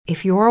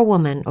If you're a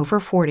woman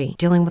over 40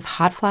 dealing with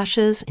hot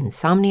flashes,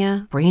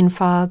 insomnia, brain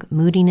fog,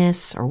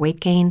 moodiness, or weight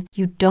gain,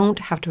 you don't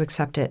have to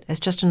accept it as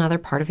just another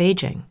part of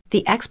aging.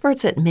 The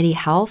experts at MIDI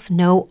Health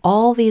know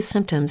all these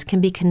symptoms can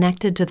be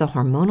connected to the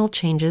hormonal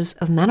changes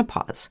of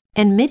menopause.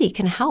 And MIDI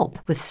can help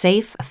with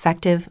safe,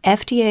 effective,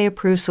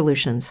 FDA-approved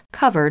solutions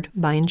covered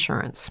by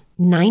insurance.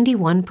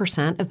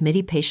 91% of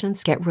MIDI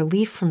patients get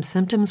relief from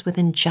symptoms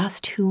within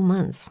just 2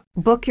 months.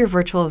 Book your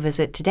virtual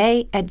visit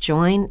today at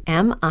joinmidi.com.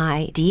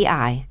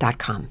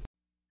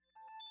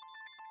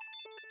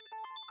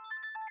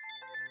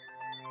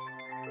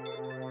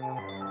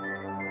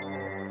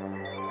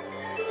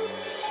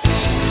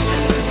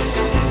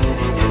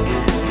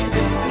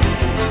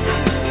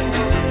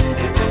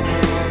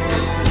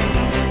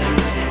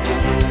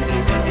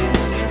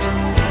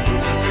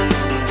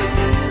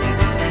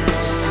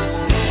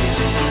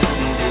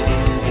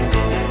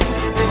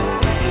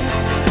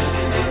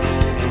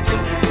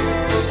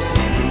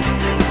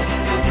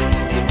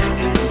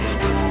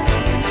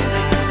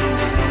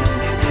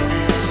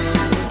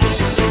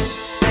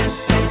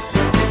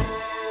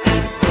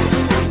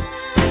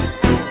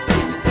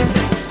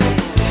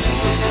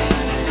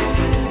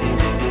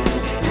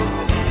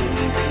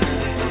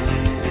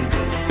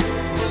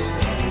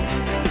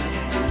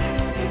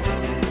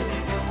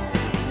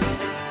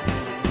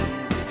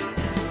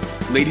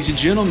 Ladies and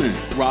gentlemen,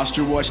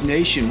 Roster Watch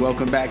Nation,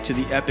 welcome back to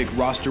the epic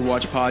Roster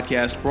Watch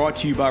podcast brought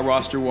to you by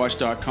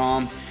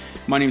rosterwatch.com.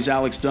 My name is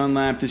Alex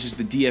Dunlap. This is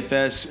the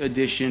DFS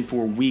edition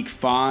for week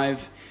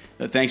 5.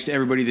 Thanks to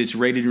everybody that's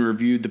rated and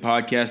reviewed the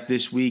podcast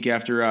this week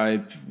after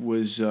I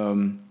was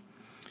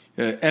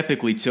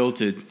epically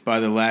tilted by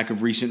the lack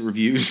of recent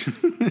reviews,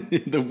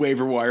 the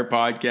Waiver Wire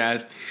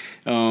podcast.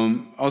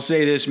 I'll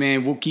say this,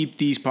 man, we'll keep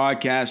these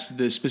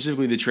podcasts,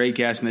 specifically the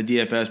Tradecast and the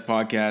DFS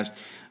podcast,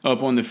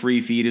 up on the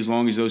free feed as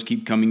long as those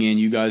keep coming in.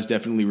 You guys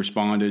definitely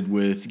responded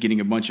with getting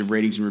a bunch of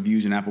ratings and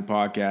reviews in Apple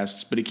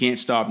Podcasts, but it can't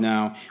stop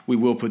now. We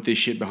will put this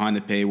shit behind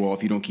the paywall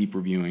if you don't keep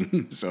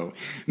reviewing. So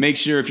make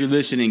sure if you're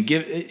listening,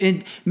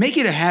 make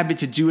it a habit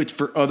to do it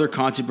for other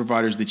content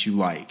providers that you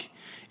like.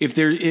 If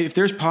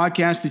there's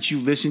podcasts that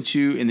you listen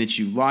to and that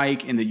you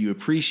like and that you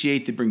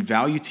appreciate that bring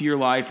value to your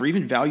life or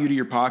even value to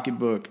your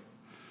pocketbook,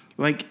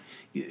 like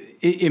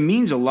it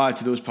means a lot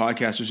to those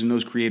podcasters and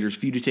those creators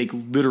for you to take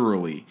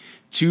literally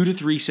 2 to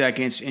 3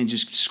 seconds and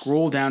just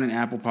scroll down in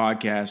Apple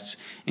Podcasts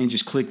and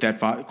just click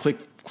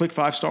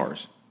 5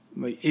 stars.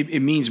 Like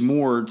it means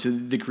more to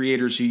the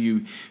creators who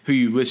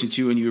you listen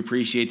to and you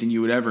appreciate than you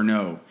would ever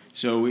know.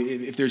 So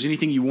if there's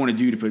anything you want to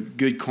do to put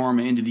good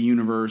karma into the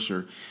universe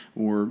or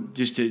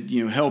just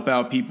to help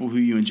out people who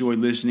you enjoy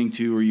listening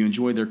to or you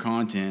enjoy their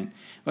content,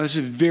 well, that's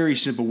a very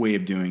simple way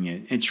of doing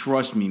it. And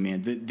trust me,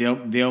 man,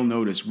 they'll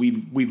notice.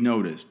 We've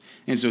noticed.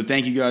 And so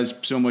thank you guys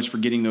so much for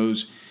getting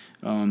those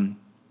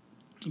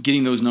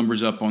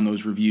numbers up on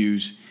those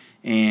reviews.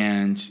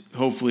 And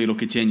hopefully it'll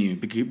continue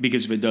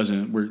because if it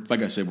doesn't, we're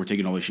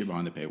taking all this shit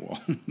behind the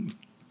paywall.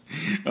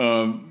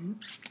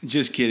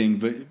 Just kidding,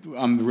 but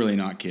I'm really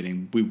not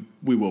kidding.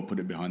 We will put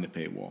it behind the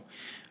paywall.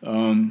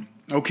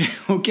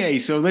 Okay.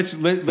 So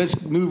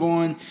let's move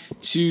on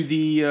to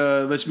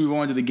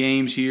the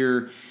games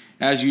here.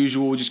 As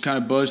usual, we'll just kind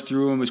of buzz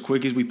through them as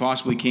quick as we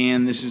possibly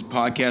can. This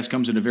podcast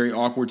comes at a very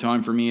awkward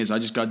time for me as I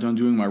just got done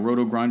doing my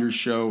Roto Grinders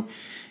show,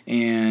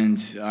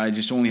 and I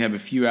just only have a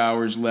few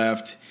hours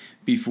left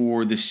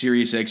before the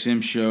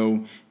SiriusXM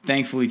show.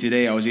 Thankfully,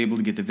 today I was able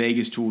to get the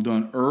Vegas tool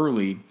done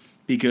early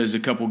because a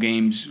couple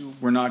games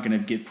we're not going to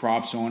get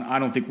props on. I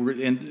don't think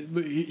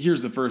and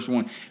here's the first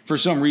one. For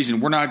some reason,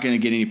 we're not going to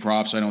get any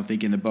props, I don't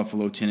think, in the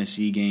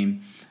Buffalo-Tennessee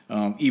game,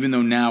 even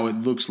though now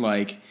it looks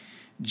like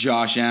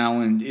Josh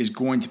Allen is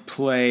going to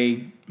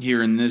play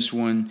here in this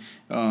one.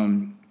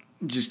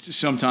 Just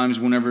sometimes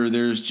whenever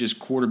there's just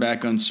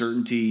quarterback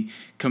uncertainty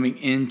coming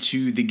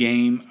into the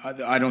game,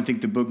 I don't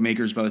think the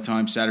bookmakers by the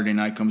time Saturday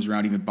night comes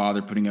around even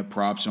bother putting up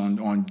props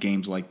on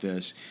games like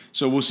this.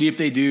 So we'll see if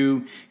they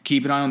do.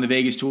 Keep an eye on the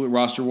Vegas tool at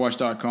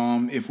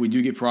rosterwatch.com. If we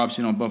do get props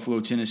in on Buffalo,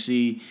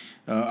 Tennessee,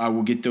 I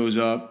will get those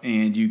up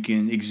and you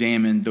can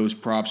examine those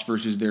props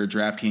versus their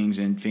DraftKings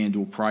and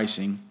FanDuel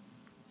pricing.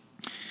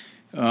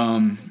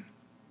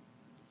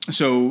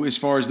 So as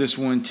far as this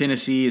one,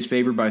 Tennessee is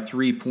favored by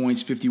 3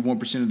 points,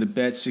 51% of the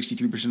bets,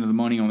 63% of the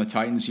money on the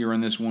Titans here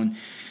on this one.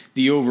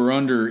 The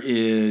over-under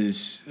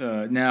is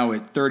now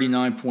at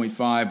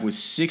 39.5 with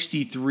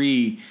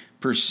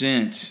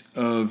 63%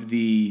 of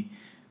the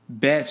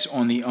bets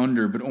on the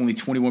under, but only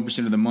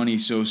 21% of the money.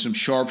 So some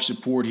sharp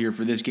support here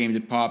for this game to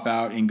pop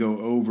out and go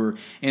over.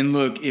 And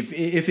look,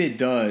 if it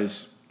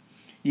does,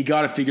 you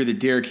got to figure that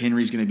Derrick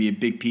Henry is going to be a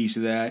big piece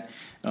of that.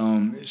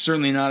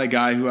 Certainly not a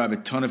guy who I have a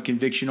ton of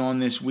conviction on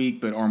this week,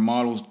 but our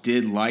models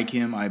did like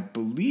him. I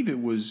believe it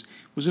was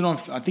it on,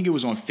 I think it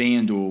was on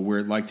FanDuel where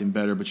it liked him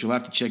better, but you'll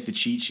have to check the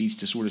cheat sheets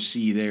to sort of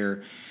see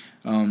there.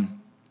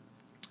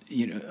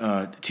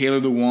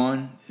 Taylor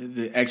Lewan,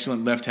 the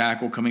excellent left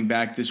tackle, coming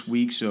back this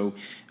week. So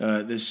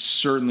this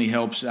certainly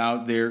helps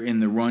out there in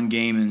the run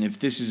game. And if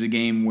this is a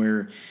game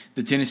where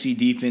the Tennessee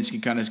defense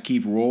can kind of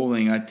keep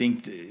rolling, I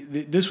think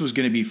this was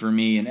going to be, for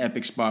me, an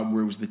epic spot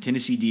where it was the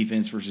Tennessee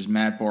defense versus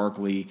Matt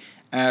Barkley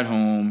at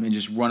home and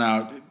just run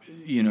out,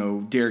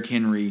 Derrick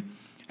Henry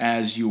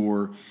as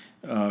your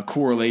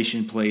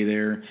correlation play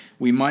there.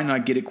 We might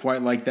not get it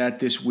quite like that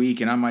this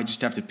week, and I might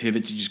just have to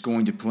pivot to just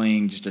going to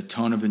playing just a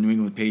ton of the New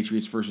England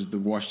Patriots versus the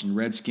Washington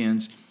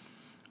Redskins,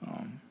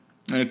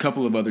 and a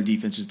couple of other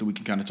defenses that we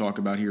can kind of talk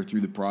about here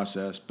through the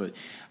process. But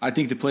I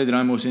think the play that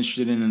I'm most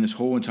interested in this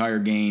whole entire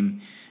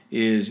game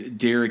is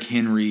Derrick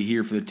Henry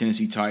here for the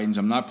Tennessee Titans.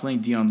 I'm not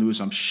playing Deion Lewis.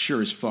 I'm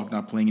sure as fuck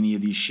not playing any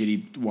of these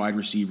shitty wide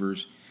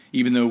receivers.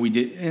 Even though we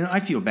did, and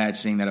I feel bad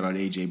saying that about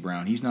A.J.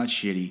 Brown. He's not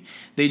shitty.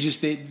 They're in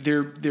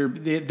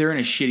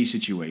a shitty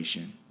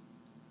situation.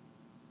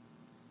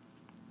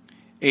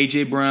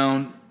 A.J.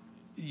 Brown,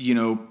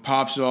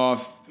 pops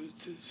off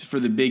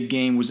for the big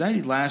game. Was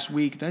that last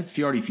week? That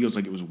already feels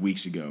like it was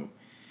weeks ago.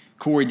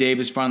 Corey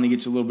Davis finally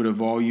gets a little bit of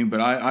volume,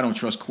 but I don't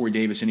trust Corey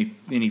Davis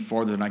any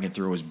farther than I can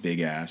throw his big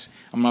ass.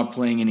 I'm not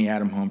playing any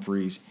Adam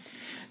Humphries.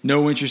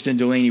 No interest in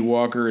Delaney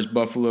Walker, as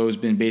Buffalo has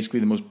been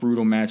basically the most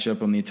brutal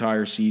matchup on the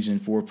entire season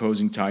for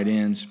opposing tight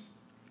ends.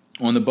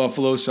 On the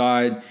Buffalo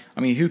side,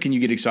 who can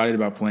you get excited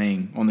about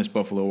playing on this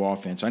Buffalo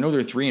offense? I know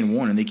they're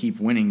 3-1 and they keep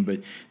winning,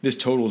 but this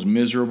total is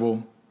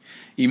miserable.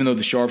 Even though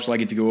the Sharps like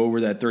it to go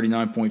over that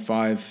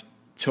 39.5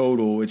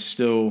 total, it's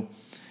still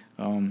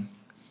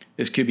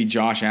this could be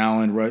Josh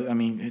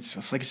Allen.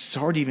 It's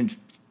hard to even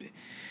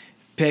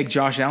peg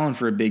Josh Allen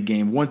for a big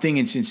game. One thing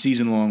in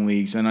season-long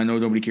leagues, and I know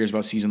nobody cares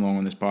about season-long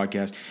on this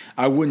podcast,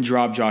 I wouldn't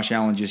drop Josh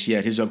Allen just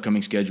yet. His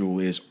upcoming schedule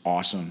is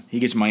awesome. He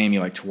gets Miami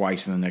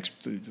twice in the next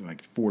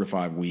 4 to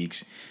 5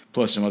 weeks,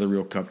 plus some other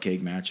real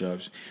cupcake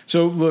matchups.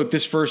 So, look,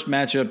 this first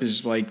matchup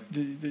is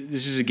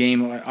this is a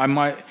game I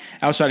might,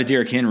 outside of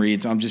Derrick Henry,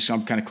 I'm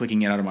kind of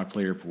clicking it out of my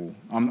player pool.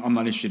 I'm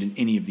not interested in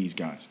any of these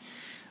guys.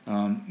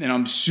 And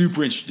I'm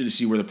super interested to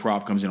see where the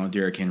prop comes in on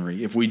Derrick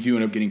Henry. If we do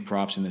end up getting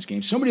props in this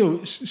game, somebody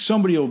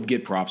will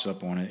get props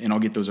up on it, and I'll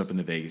get those up in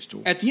the Vegas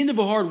tool. At the end of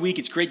a hard week,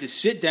 it's great to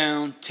sit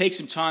down, take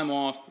some time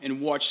off,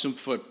 and watch some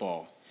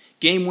football.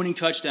 Game-winning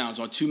touchdowns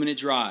on 2-minute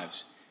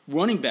drives.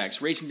 Running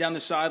backs racing down the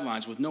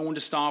sidelines with no one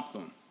to stop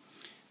them.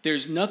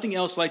 There's nothing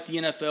else like the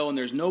NFL, and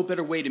there's no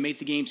better way to make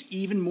the games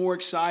even more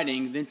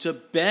exciting than to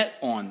bet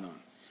on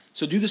them.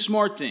 So do the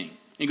smart thing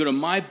and go to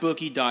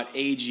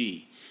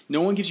mybookie.ag.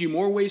 No one gives you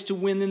more ways to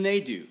win than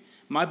they do.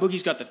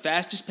 MyBookie's got the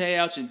fastest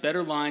payouts and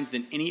better lines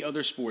than any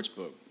other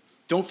sportsbook.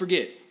 Don't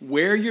forget,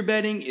 where you're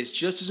betting is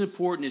just as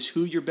important as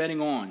who you're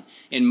betting on.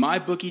 And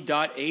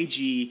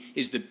MyBookie.ag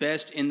is the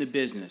best in the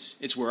business.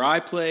 It's where I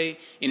play,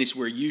 and it's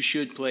where you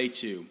should play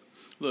too.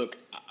 Look,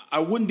 I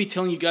wouldn't be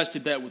telling you guys to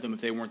bet with them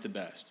if they weren't the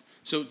best.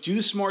 So do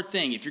the smart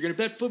thing. If you're going to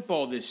bet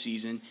football this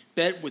season,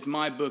 bet with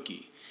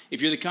MyBookie.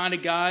 If you're the kind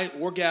of guy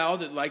or gal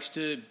that likes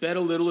to bet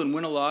a little and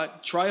win a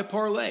lot, try a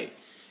parlay.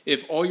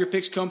 If all your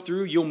picks come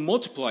through, you'll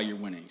multiply your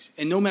winnings.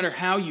 And no matter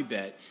how you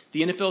bet,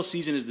 the NFL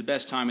season is the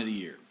best time of the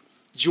year.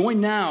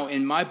 Join now,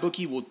 and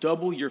MyBookie will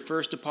double your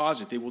first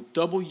deposit. They will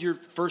double your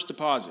first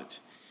deposit.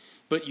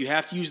 But you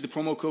have to use the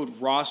promo code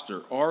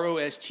ROSTER,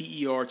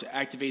 R-O-S-T-E-R, to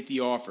activate the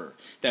offer.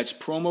 That's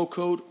promo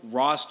code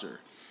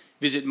ROSTER.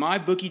 Visit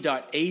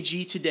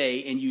mybookie.ag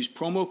today and use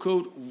promo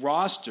code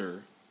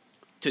ROSTER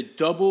to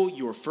double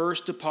your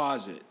first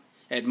deposit.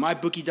 At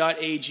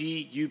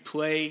mybookie.ag, you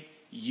play,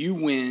 you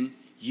win,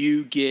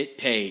 you get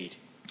paid.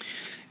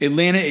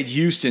 Atlanta at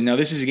Houston. Now,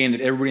 this is a game that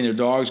everybody and their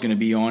dog is going to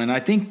be on. And I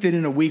think that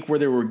in a week where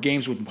there were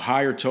games with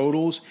higher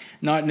totals,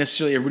 not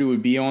necessarily everybody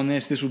would be on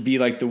this. This would be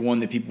like the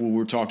one that people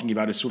were talking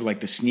about as sort of like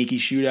the sneaky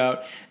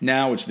shootout.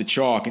 Now it's the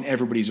chalk, and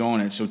everybody's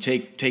on it. So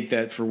take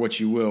that for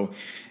what you will.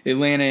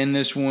 Atlanta in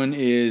this one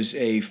is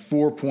a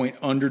 4-point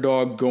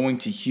underdog going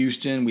to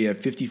Houston. We have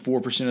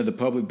 54% of the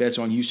public bets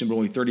on Houston, but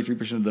only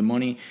 33% of the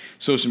money.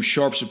 So some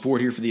sharp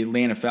support here for the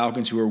Atlanta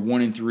Falcons, who are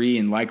 1-3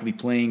 and likely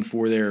playing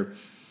for their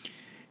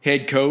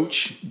head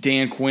coach,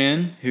 Dan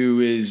Quinn,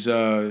 who's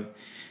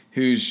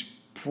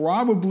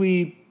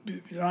probably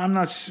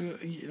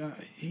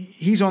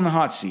he's on the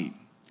hot seat.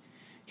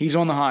 He's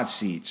on the hot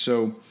seat.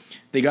 So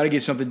they got to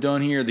get something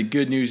done here. The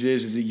good news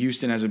is that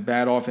Houston has a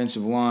bad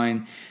offensive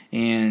line,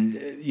 and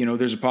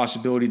there's a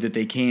possibility that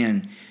they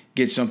can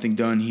get something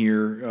done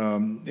here.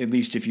 At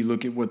least if you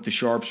look at what the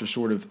Sharps are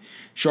sort of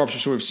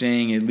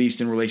saying, at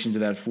least in relation to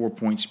that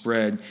 4-point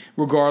spread.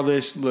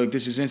 Regardless, look,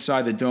 this is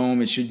inside the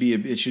dome. It should be a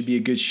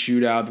good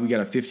shootout. We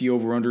got a 50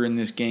 over/under in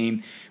this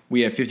game.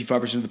 We have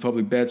 55% of the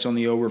public bets on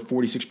the over,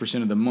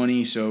 46% of the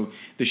money. So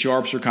the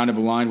Sharps are kind of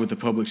aligned with the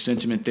public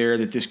sentiment there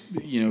that this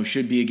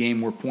should be a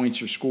game where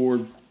points are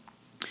scored.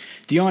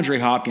 DeAndre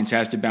Hopkins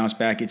has to bounce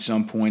back at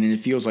some point, and it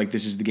feels like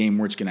this is the game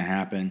where it's going to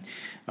happen.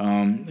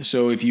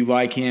 So if you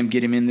like him,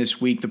 get him in this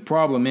week. The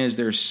problem is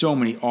there's so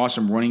many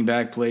awesome running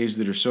back plays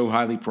that are so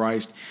highly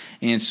priced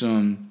and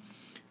some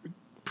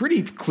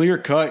pretty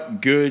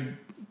clear-cut, good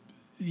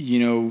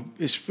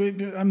it's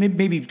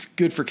maybe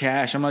good for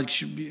cash. I'm not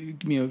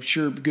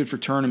sure good for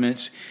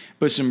tournaments,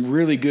 but some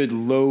really good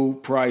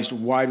low-priced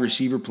wide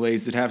receiver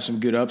plays that have some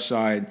good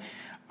upside.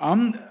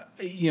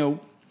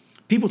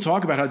 People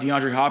talk about how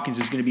DeAndre Hopkins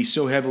is going to be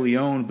so heavily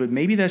owned, but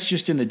maybe that's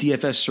just in the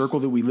DFS circle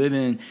that we live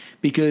in,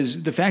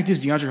 because the fact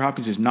is DeAndre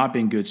Hopkins has not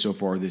been good so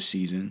far this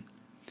season.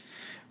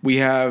 We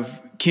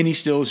have Kenny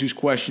Stills, who's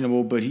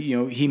questionable, but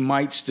he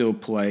might still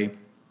play.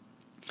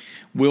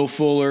 Will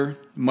Fuller,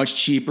 much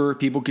cheaper.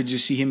 People could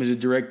just see him as a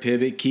direct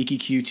pivot. Kiki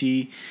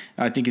QT,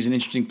 I think, is an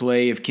interesting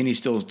play if Kenny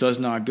Stills does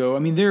not go. I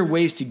mean, there are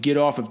ways to get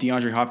off of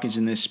DeAndre Hopkins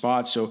in this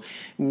spot. So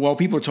while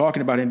people are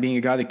talking about him being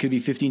a guy that could be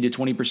 15 to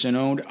 20%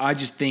 owned, I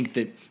just think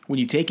that when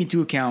you take into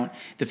account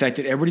the fact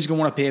that everybody's going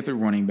to want to pay up at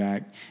running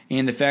back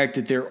and the fact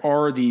that there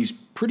are these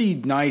pretty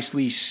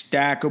nicely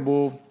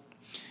stackable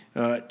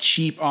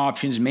cheap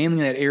options, mainly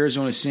in that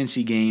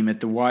Arizona-Cincy game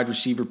at the wide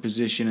receiver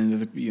position and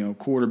the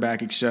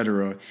quarterback, et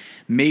cetera.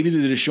 Maybe the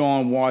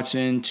Deshaun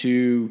Watson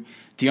to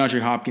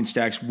DeAndre Hopkins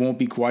stacks won't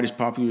be quite as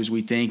popular as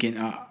we think. And,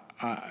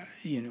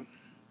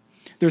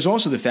 there's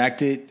also the fact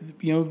that,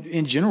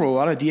 in general, a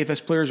lot of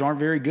DFS players aren't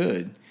very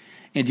good.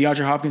 And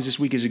DeAndre Hopkins this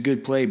week is a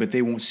good play, but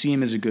they won't see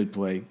him as a good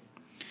play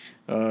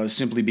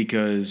simply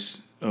because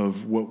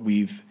of what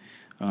we've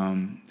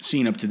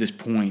seen up to this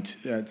point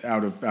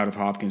out of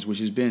Hopkins, which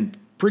has been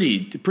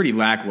pretty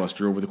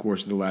lackluster over the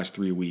course of the last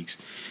 3 weeks.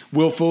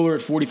 Will Fuller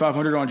at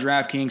 4,500 on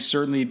DraftKings,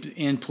 certainly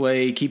in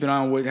play. Keep an eye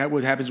on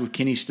what happens with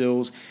Kenny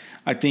Stills.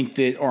 I think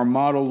that our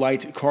model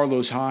liked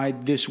Carlos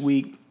Hyde this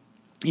week.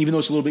 Even though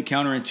it's a little bit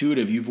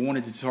counterintuitive, you've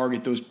wanted to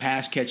target those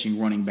pass-catching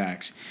running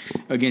backs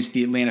against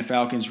the Atlanta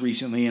Falcons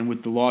recently, and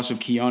with the loss of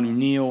Keanu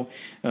Neal,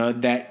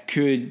 that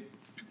could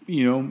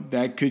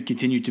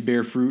continue to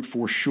bear fruit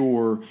for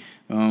sure.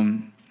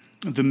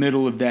 The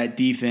middle of that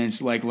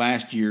defense, like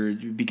last year,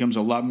 becomes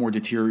a lot more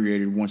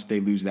deteriorated once they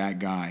lose that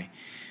guy,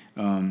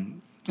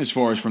 as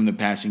far as from the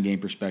passing game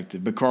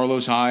perspective. But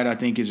Carlos Hyde, I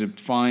think, is a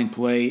fine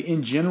play.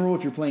 In general,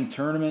 if you're playing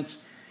tournaments,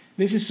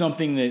 this is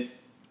something that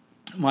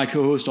my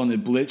co-host on the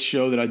Blitz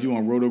show that I do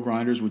on Roto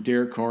Grinders with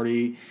Derek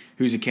Carty,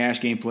 who's a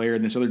cash game player,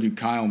 and this other dude,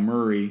 Kyle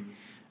Murray.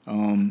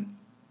 Kyle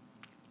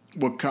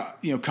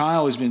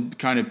has been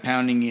kind of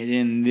pounding it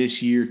in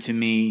this year to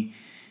me.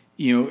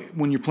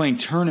 When you're playing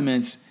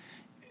tournaments,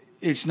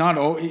 it's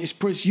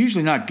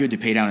usually not good to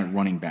pay down at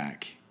running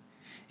back.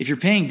 If you're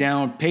paying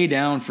down, pay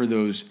down for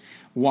those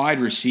wide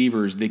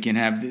receivers that can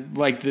have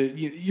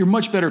you're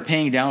much better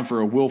paying down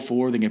for a Will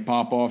Fuller that can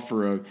pop off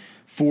for a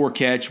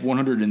 4-catch,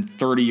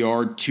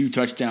 130-yard,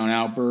 2-touchdown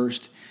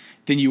outburst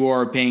than you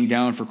are paying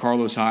down for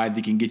Carlos Hyde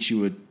that can get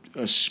you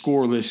a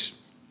scoreless,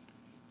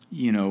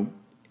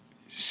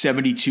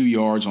 72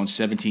 yards on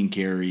 17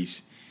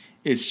 carries.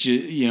 It's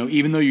just,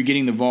 even though you're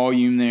getting the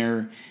volume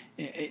there,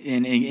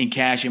 in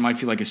cash, it might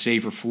feel like a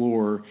safer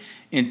floor.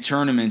 In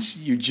tournaments,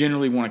 you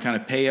generally want to kind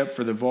of pay up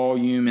for the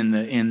volume and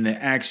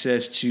the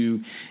access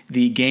to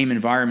the game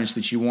environments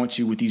that you want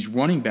to with these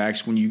running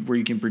backs where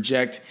you can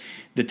project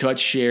the touch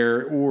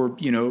share, or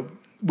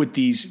with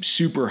these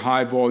super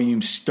high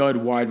volume stud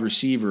wide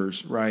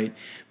receivers, right?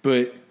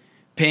 But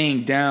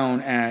paying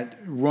down at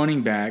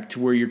running back to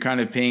where you're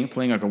kind of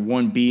playing like a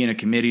 1B in a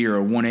committee or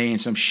a 1A in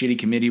some shitty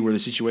committee where the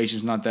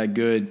situation's not that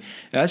good,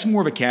 that's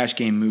more of a cash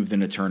game move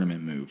than a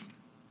tournament move.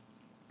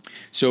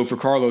 So for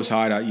Carlos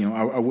Hyde,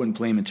 I wouldn't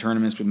play him in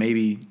tournaments, but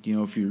maybe,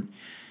 if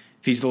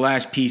he's the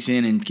last piece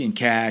in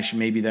cash,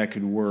 maybe that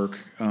could work.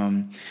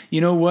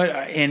 You know what?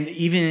 And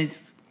even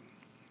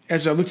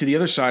as I look to the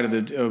other side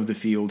of the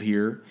field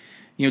here,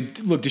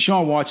 look,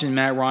 Deshaun Watson and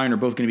Matt Ryan are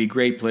both going to be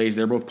great plays.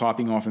 They're both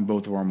popping off in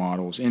both of our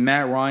models. And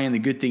Matt Ryan, the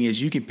good thing is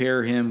you can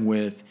pair him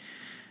with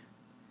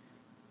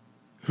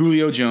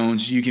Julio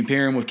Jones. You can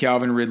pair him with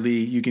Calvin Ridley.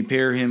 You can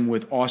pair him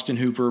with Austin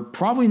Hooper.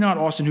 Probably not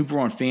Austin Hooper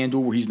on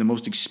FanDuel where he's the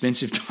most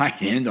expensive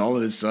tight end all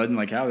of a sudden.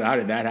 Like, how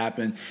did that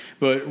happen?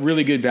 But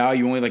really good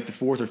value, only like the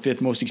 4th or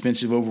 5th most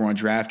expensive over on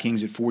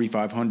DraftKings at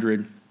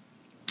 4,500.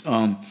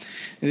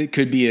 It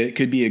could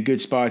be a good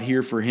spot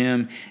here for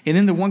him. And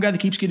then the one guy that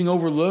keeps getting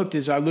overlooked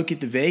is I look at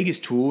the Vegas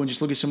tool and just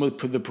look at some of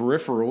the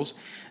peripherals.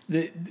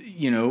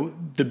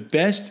 The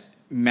best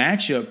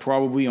matchup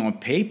probably on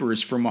paper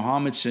is for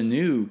Mohamed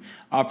Sanu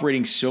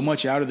operating so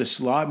much out of the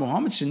slot.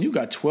 Mohamed Sanu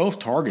got 12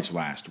 targets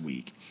last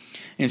week.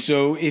 And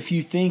so if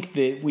you think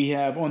that we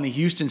have on the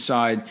Houston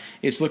side,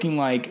 it's looking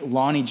like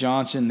Lonnie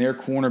Johnson, their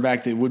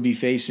cornerback that would be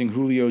facing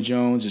Julio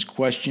Jones, is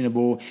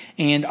questionable.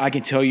 And I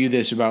can tell you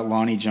this about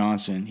Lonnie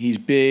Johnson. He's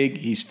big,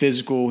 he's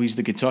physical, he's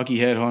the Kentucky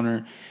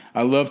headhunter.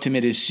 I loved him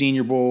at his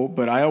Senior Bowl,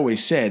 but I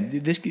always said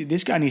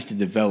this guy needs to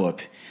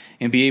develop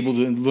and be able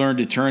to learn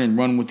to turn and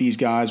run with these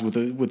guys with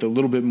a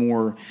little bit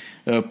more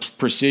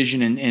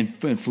precision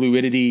and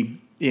fluidity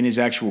in his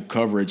actual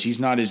coverage. He's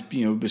not as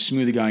a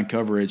smooth guy in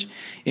coverage.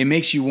 It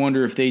makes you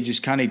wonder if they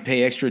just kind of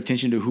pay extra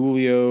attention to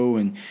Julio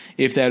and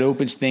if that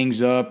opens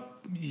things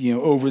up,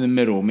 over the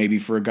middle, maybe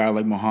for a guy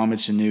like Mohamed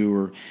Sanu,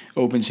 or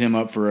opens him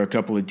up for a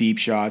couple of deep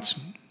shots.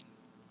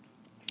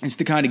 It's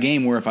the kind of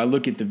game where if I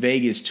look at the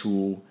Vegas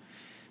tool,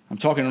 I'm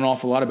talking an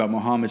awful lot about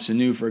Mohamed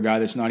Sanu for a guy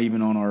that's not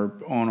even on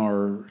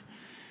our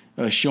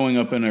showing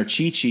up in our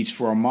cheat sheets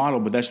for our model,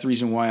 but that's the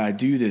reason why I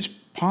do this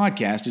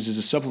podcast is as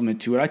a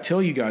supplement to it. I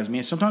tell you guys,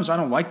 man, sometimes I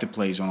don't like the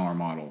plays on our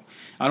model.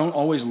 I don't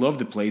always love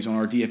the plays on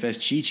our DFS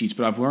cheat sheets,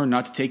 but I've learned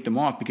not to take them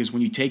off because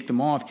when you take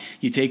them off,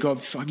 you take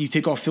off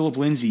Phillip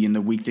Lindsay in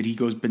the week that he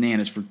goes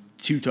bananas for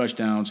 2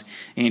 touchdowns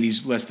and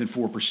he's less than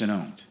 4%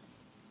 owned.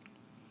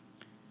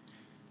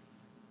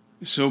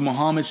 So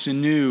Mohamed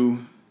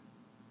Sanu,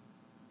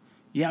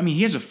 yeah, I mean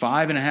he has a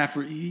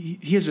 5.5.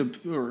 He has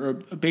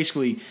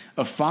basically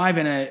a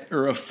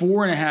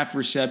 4.5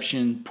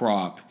 reception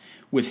prop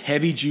with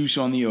heavy juice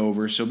on the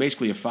over. So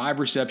basically a 5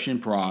 reception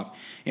prop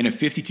and a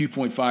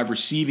 52.5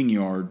 receiving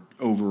yard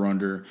over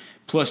under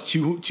plus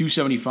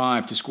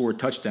 275 to score a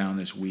touchdown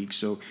this week.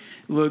 So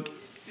look,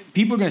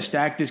 people are going to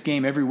stack this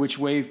game every which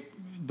way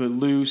but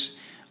loose.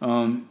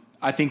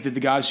 I think that the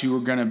guys who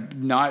are going to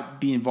not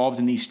be involved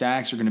in these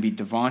stacks are going to be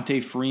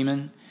Devontae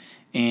Freeman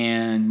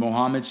and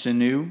Mohamed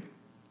Sanu.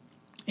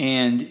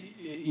 And,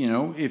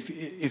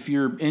 if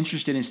you're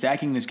interested in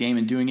stacking this game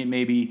and doing it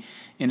maybe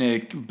in a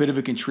bit of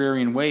a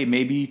contrarian way,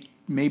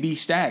 maybe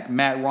stack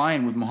Matt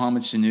Ryan with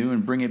Mohamed Sanu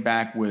and bring it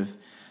back with,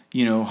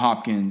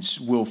 Hopkins,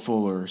 Will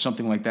Fuller,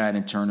 something like that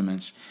in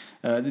tournaments.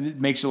 It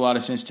makes a lot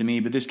of sense to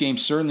me. But this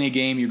game's certainly a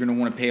game you're going to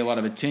want to pay a lot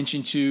of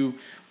attention to,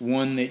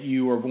 one that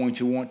you are going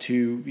to want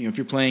to, if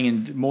you're playing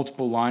in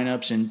multiple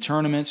lineups and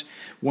tournaments,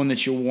 one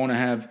that you'll want to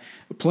have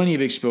plenty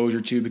of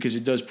exposure to because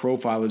it does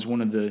profile as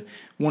one of the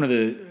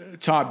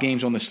top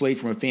games on the slate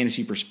from a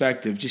fantasy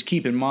perspective. Just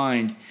keep in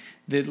mind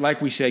that,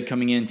 like we said,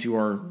 coming into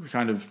our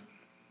kind of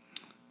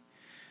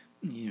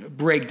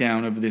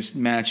breakdown of this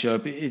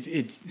matchup,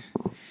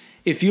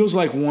 it feels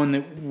like one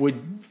that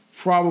would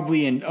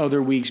probably in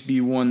other weeks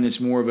be one that's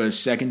more of a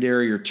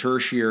secondary or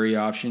tertiary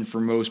option for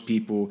most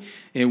people,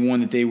 and one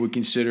that they would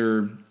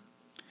consider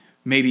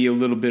maybe a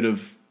little bit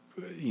of,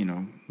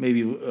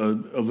 maybe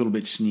a little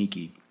bit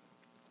sneaky.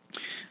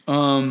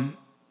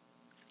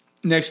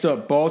 Next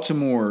up,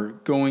 Baltimore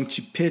going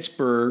to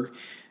Pittsburgh.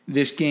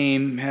 This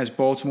game has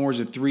Baltimore as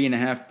a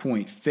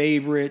 3.5-point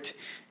favorite,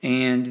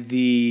 and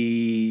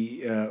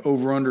the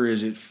over-under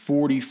is at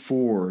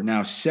 44.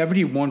 Now,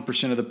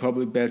 71% of the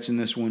public bets in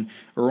this one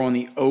are on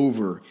the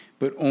over,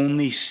 but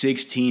only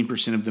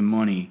 16% of the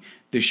money.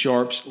 The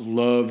Sharps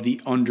love the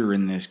under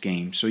in this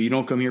game. So you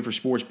don't come here for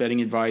sports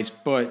betting advice,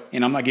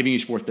 and I'm not giving you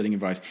sports betting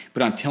advice,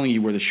 but I'm telling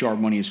you where the sharp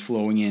money is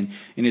flowing in,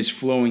 and it's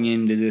flowing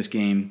into this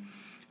game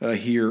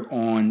here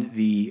on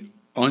the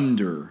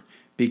under.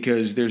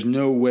 Because there's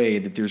no way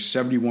that there's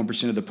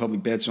 71% of the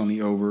public bets on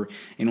the over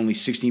and only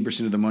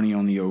 16% of the money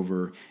on the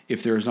over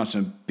if there's not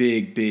some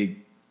big,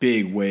 big,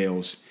 big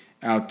whales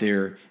out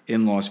there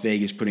in Las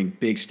Vegas putting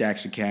big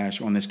stacks of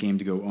cash on this game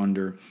to go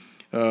under.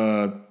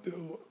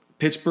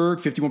 Pittsburgh,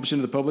 51%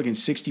 of the public and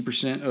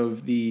 60%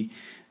 of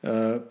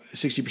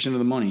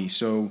the money.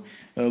 So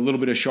a little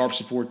bit of sharp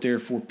support there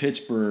for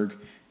Pittsburgh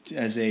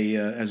as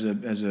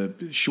a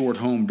short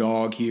home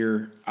dog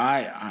here.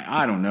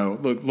 I don't know.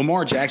 Look,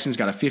 Lamar Jackson's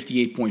got a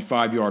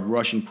 58.5 yard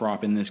rushing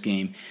prop in this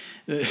game.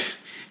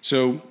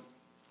 So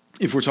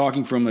if we're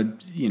talking from a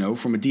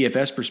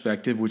DFS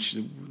perspective, which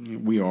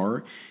we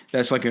are,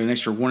 that's like an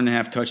extra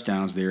 1.5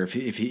 touchdowns there if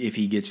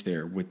he gets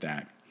there with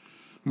that.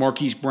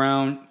 Marquise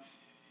Brown,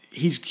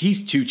 he's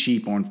too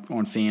cheap on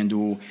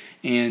FanDuel,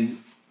 and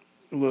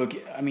look,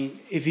 I mean,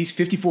 if he's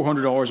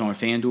 $5,400 on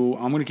FanDuel,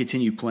 I'm going to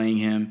continue playing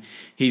him.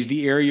 He's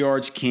the air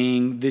yards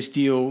king. This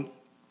deal,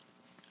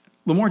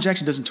 Lamar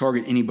Jackson doesn't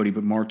target anybody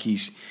but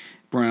Marquise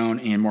Brown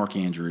and Mark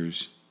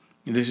Andrews.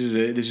 This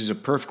is a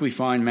perfectly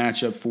fine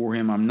matchup for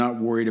him. I'm not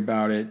worried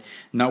about it.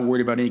 Not worried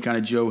about any kind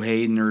of Joe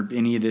Hayden or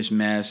any of this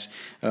mess.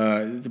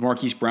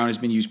 Marquise Brown has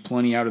been used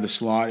plenty out of the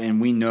slot,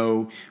 and we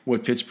know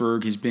what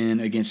Pittsburgh has been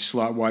against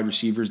slot wide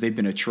receivers. They've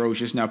been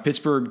atrocious. Now,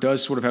 Pittsburgh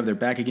does sort of have their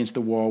back against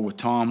the wall with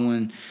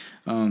Tomlin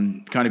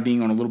kind of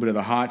being on a little bit of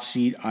the hot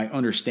seat. I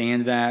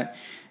understand that,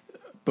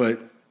 but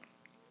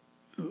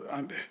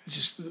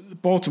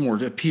just Baltimore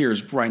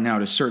appears right now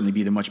to certainly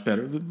be the much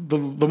better. The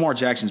Lamar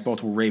Jackson's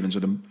Baltimore Ravens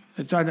are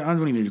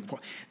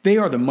they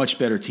are the much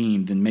better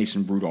team than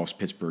Mason Rudolph's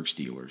Pittsburgh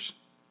Steelers,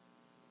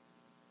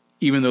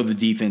 even though the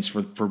defense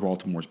for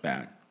Baltimore's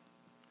bad.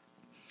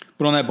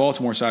 But on that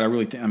Baltimore side, I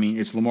really think,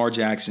 it's Lamar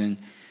Jackson,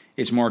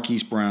 it's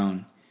Marquise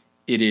Brown,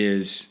 it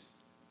is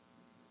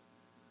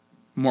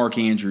Mark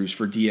Andrews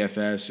for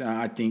DFS.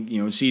 I think,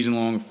 season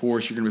long, of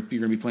course, you're going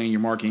to be playing your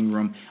Mark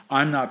Ingram.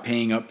 I'm not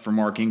paying up for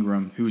Mark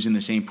Ingram, who's in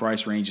the same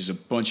price range as a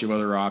bunch of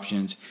other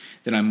options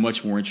that I'm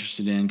much more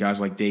interested in, guys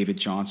like David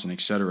Johnson,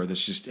 et cetera.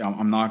 That's just,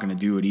 I'm not going to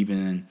do it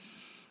even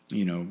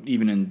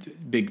in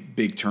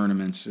big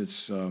tournaments.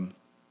 It's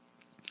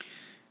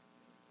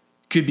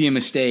could be a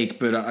mistake,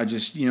 but I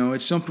just,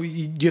 at some point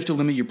you have to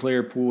limit your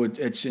player pool.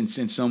 It's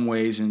in some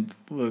ways. And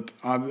look,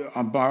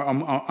 I'm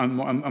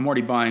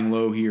already buying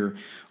low here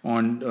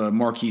on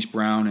Marquise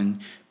Brown and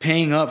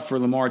paying up for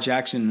Lamar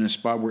Jackson in a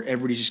spot where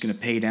everybody's just going to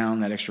pay down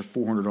that extra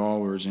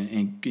 $400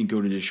 and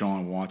go to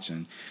Deshaun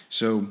Watson.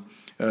 So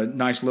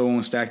nice low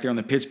on stack there. On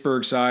the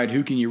Pittsburgh side,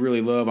 who can you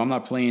really love? I'm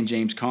not playing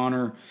James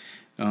Conner.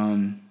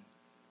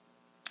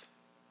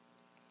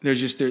 There's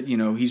just,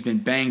 he's been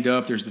banged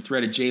up. There's the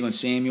threat of Jalen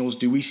Samuels.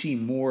 Do we see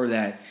more of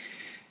that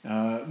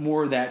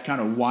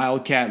kind of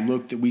wildcat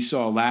look that we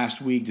saw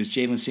last week? Does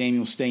Jalen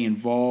Samuels stay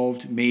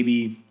involved?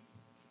 Maybe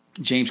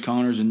James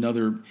Conner's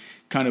another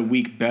kind of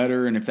week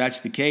better. And if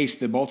that's the case,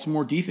 the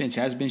Baltimore defense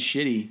has been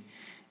shitty.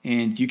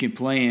 And you can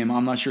play him.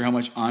 I'm not sure how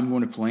much I'm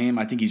going to play him.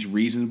 I think he's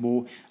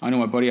reasonable. I know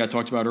my buddy I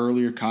talked about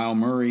earlier, Kyle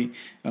Murray.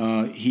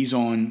 He's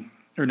on,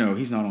 or no,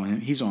 he's not on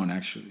him. He's on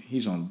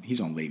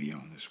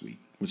Le'Veon this week,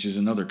 which is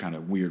another kind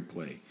of weird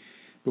play.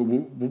 But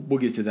we'll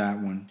get to that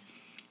one.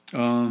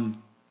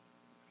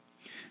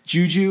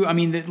 Juju, I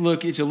mean,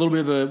 look, it's a little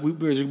bit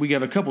of we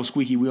have a couple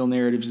squeaky wheel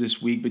narratives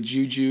this week, but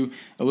Juju,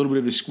 a little bit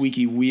of a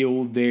squeaky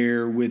wheel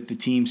there with the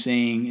team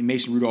saying, and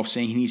Mason Rudolph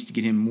saying he needs to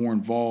get him more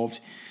involved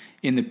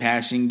in the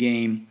passing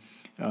game.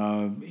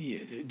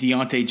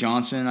 Deontay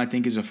Johnson, I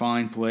think, is a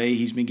fine play.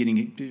 He's been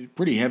getting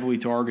pretty heavily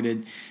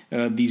targeted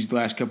these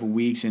last couple of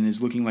weeks and is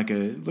looking like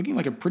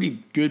a pretty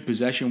good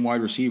possession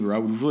wide receiver. I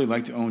would really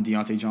like to own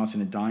Deontay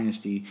Johnson in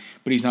Dynasty,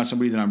 but he's not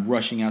somebody that I'm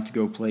rushing out to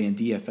go play in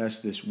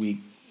DFS this week.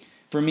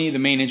 For me, the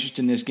main interest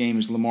in this game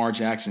is Lamar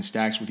Jackson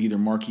stacks with either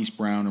Marquise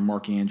Brown or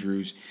Mark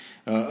Andrews,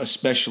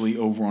 especially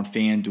over on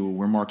FanDuel,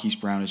 where Marquise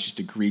Brown is just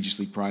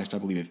egregiously priced, I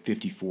believe, at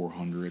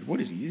 $5,400.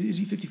 What is he? Is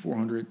he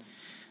 $5,400?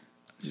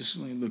 Just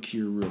let me look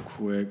here real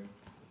quick.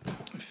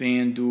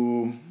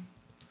 FanDuel,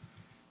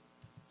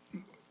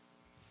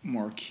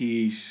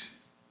 Marquise,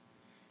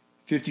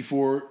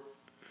 54,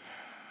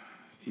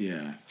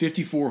 yeah,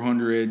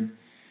 5,400,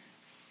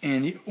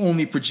 and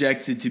only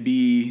projected to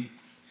be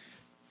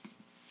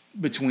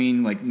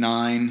between like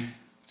 9.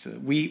 So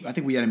I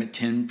think we had him at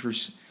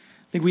 10%. I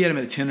think we had him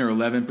at 10 or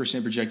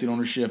 11% projected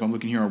ownership. I'm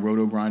looking here on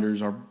Roto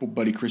Grinders. Our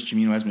buddy Chris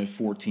Cimino has him at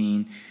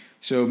 14.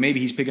 So maybe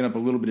he's picking up a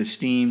little bit of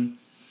steam.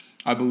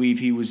 I believe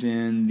he was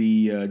in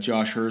the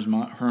Josh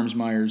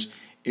Hermsmeyer's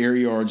air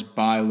yards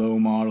buy low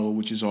model,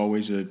 which is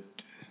always kind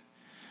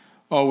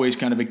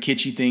of a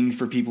kitschy thing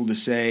for people to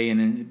say.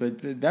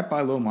 But that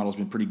buy low model has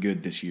been pretty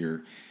good this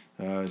year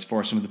as far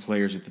as some of the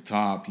players at the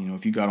top.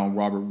 If you got on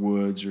Robert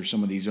Woods or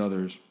some of these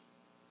others,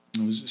 it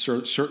was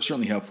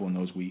certainly helpful in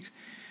those weeks.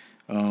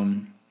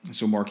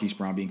 So Marquise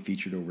Brown being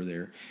featured over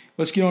there.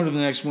 Let's get on to the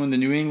next one. The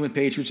New England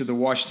Patriots at the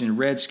Washington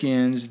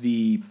Redskins.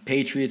 The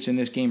Patriots in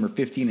this game are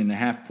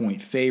 15.5-point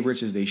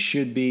favorites, as they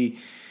should be.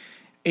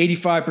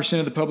 85%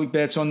 of the public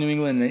bets on New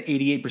England, and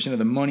 88% of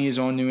the money is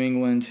on New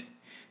England.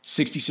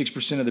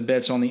 66% of the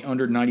bets on the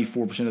under,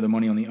 94% of the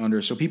money on the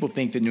under. So people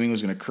think that New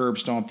England's going to curb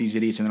stomp these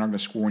idiots and they're not going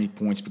to score any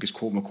points because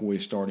Colt McCoy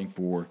is starting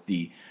for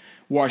the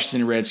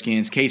Washington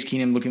Redskins. Case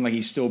Keenum looking like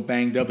he's still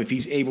banged up. If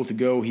he's able to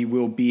go, he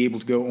will be able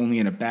to go only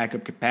in a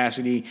backup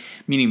capacity,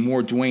 meaning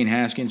more Dwayne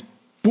Haskins.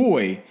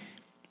 Boy,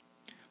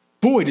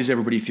 does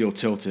everybody feel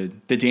tilted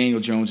that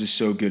Daniel Jones is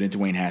so good and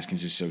Dwayne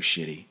Haskins is so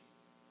shitty.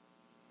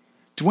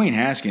 Dwayne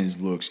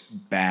Haskins looks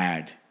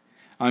bad.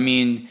 I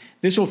mean,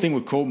 this whole thing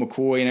with Colt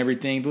McCoy and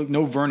everything, look,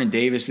 no Vernon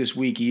Davis this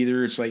week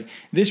either. It's like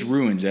this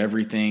ruins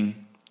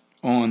everything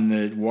on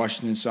the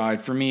Washington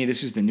side. For me,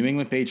 this is the New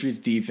England Patriots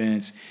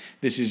defense.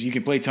 You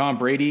can play Tom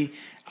Brady.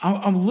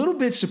 I'm a little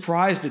bit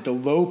surprised at the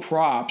low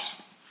props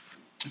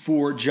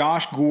for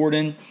Josh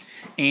Gordon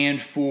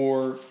and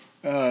for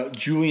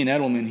Julian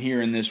Edelman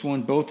here in this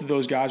one. Both of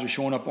those guys are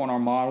showing up on our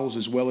models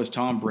as well as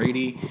Tom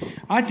Brady.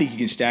 I think you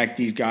can stack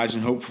these guys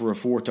and hope for a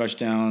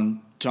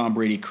 4-touchdown Tom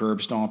Brady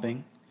curb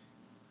stomping.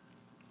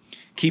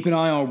 Keep an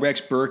eye on Rex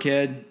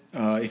Burkhead.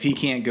 If he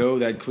can't go,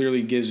 that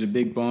clearly gives a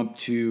big bump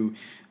to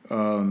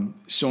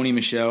Sony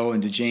Michel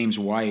and to James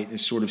White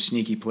as sort of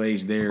sneaky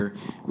plays there.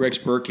 Rex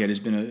Burkhead has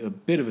been a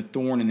bit of a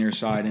thorn in their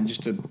side and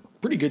just a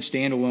pretty good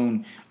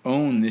standalone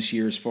own this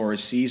year as far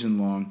as season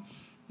long.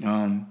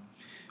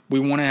 We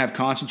want to have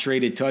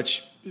concentrated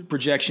touch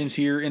projections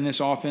here in this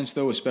offense,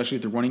 though, especially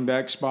at the running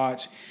back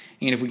spots.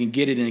 And if we can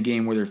get it in a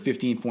game where they're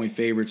 15-point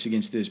favorites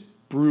against this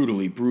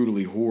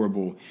brutally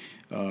horrible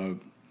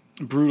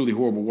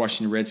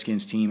Washington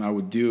Redskins team, I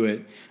would do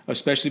it,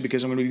 especially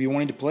because I'm going to be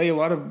wanting to play a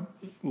lot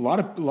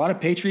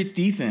of Patriots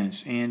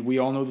defense, and we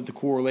all know that the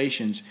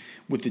correlations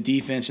with the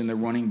defense and the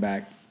running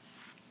back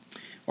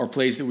are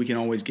plays that we can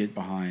always get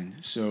behind.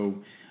 So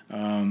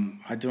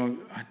I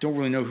don't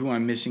really know who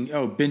I'm missing.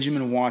 Oh,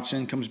 Benjamin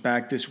Watson comes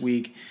back this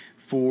week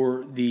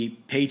for the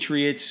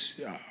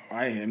Patriots.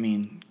 I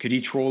mean, could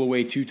he troll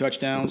away 2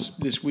 touchdowns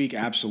this week?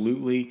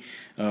 Absolutely.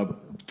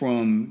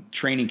 From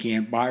training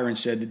camp, Byron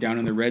said that down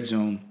in the red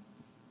zone,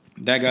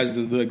 that guy's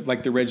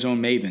like the red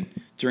zone maven.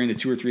 During the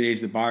 2 or 3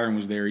 days that Byron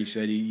was there, he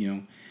said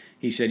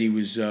he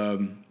was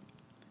down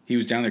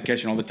there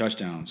catching all the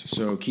touchdowns.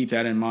 So keep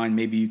that in mind.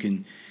 Maybe you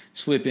can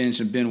slip in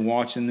some Ben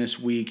Watson this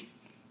week,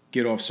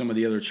 get off some of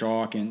the other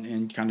chalk,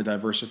 and kind of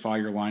diversify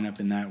your lineup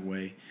in that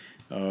way.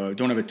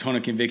 Don't have a ton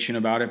of conviction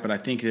about it, but I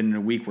think that in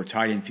a week where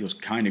tight end feels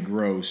kind of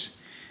gross,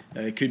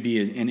 it could be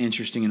an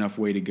interesting enough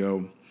way to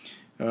go.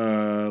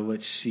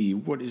 Let's see.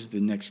 What is the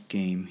next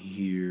game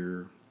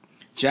here?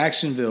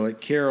 Jacksonville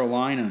at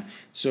Carolina.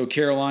 So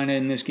Carolina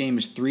in this game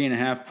is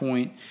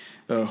 3.5-point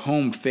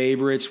home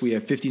favorites. We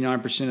have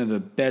 59% of the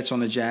bets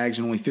on the Jags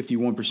and only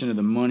 51% of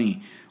the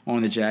money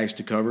on the Jags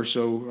to cover.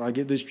 So I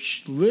get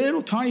this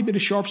little tiny bit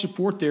of sharp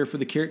support there for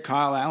the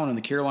Kyle Allen and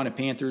the Carolina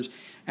Panthers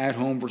at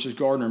home versus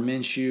Gardner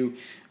Minshew.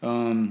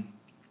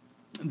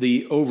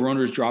 The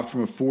over-under has dropped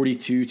from a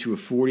 42 to a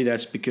 40.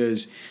 That's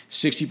because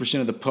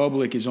 60% of the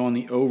public is on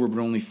the over, but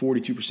only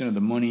 42% of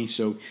the money.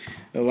 So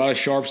a lot of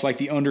sharps like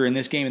the under in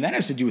this game, and that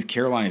has to do with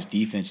Carolina's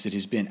defense that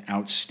has been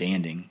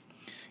outstanding.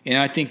 And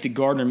I think that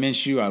Gardner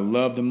Minshew, I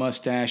love the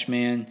mustache,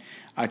 man.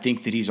 I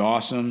think that he's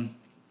awesome.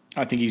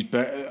 I think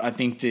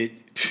that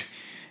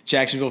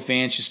Jacksonville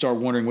fans should start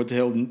wondering what the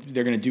hell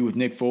they're going to do with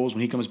Nick Foles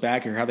when he comes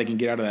back or how they can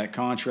get out of that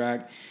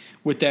contract.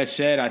 With that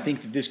said, I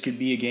think that this could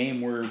be a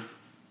game where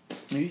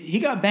he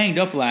got banged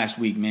up last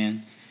week,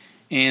 man.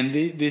 And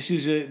this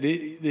is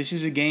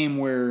a game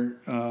where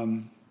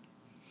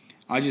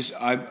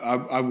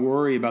I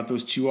worry about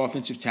those two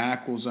offensive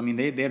tackles. I mean,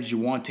 they have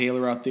Juwan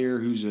Taylor out there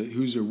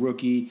who's a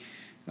rookie.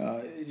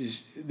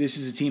 This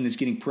is a team that's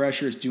getting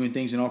pressure. It's doing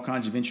things in all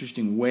kinds of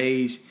interesting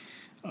ways.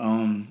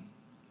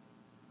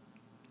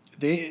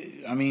 They've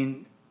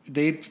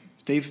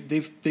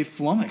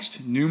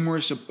flummoxed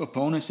numerous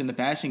opponents in the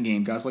passing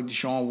game, guys like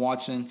Deshaun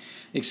Watson,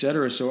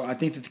 etc. So I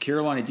think that the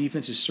Carolina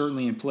defense is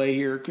certainly in play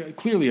here.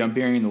 Clearly, I'm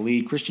bearing the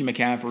lead. Christian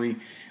McCaffrey,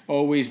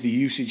 always the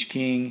usage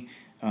king.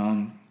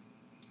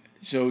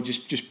 So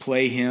just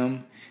play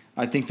him.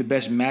 I think the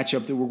best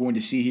matchup that we're going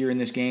to see here in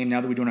this game, now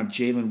that we don't have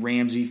Jalen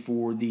Ramsey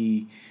for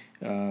the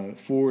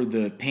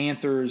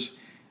Panthers,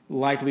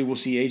 likely we'll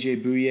see A.J.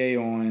 Bouye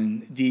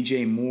on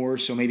DJ Moore,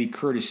 so maybe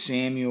Curtis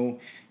Samuel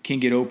can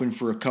get open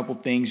for a couple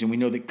things, and we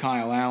know that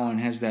Kyle Allen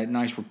has that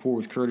nice rapport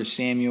with Curtis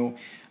Samuel.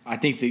 I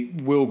think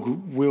that Will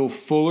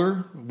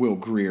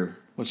Grier,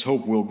 let's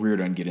hope Will Grier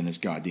doesn't get in this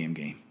goddamn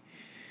game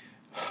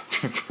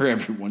for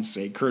everyone's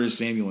sake, Curtis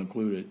Samuel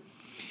included.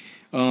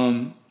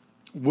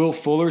 Will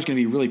Fuller is going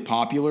to be really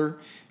popular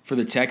for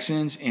the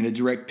Texans, and a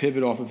direct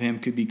pivot off of him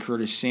could be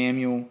Curtis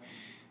Samuel.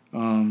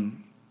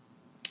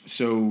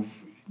 So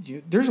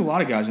there's a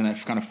lot of guys in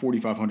that kind of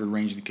 4,500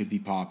 range that could be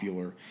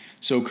popular.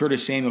 So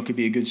Curtis Samuel could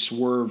be a good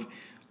swerve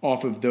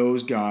off of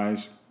those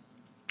guys.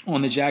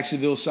 On the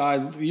Jacksonville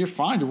side, you're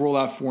fine to roll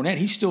out Fournette.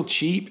 He's still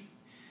cheap,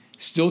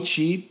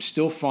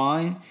 still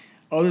fine.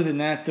 Other than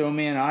that, though,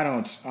 man, I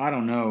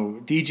don't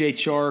know. DJ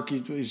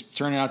Chark is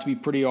turning out to be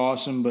pretty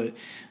awesome, but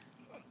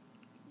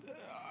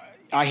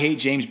I hate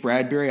James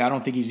Bradberry. I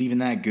don't think he's even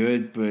that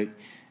good, but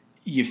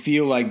you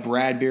feel like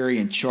Bradberry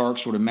and Chark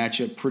sort of match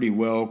up pretty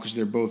well because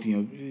they're both,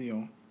 you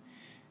know,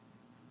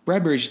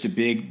 Bradberry's just a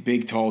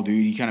big, tall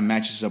dude. He kind of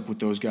matches up with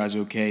those guys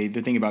okay.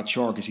 The thing about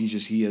Chark is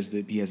he has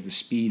the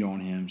speed on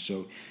him,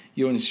 so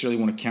you don't necessarily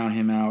want to count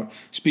him out.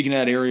 Speaking of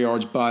that air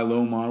yards buy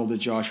low model that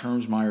Josh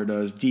Hermsmeyer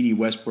does, D.D.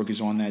 Westbrook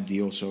is on that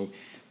deal, so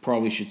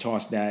probably should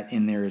toss that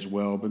in there as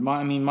well. But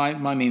my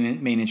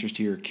main interest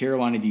here,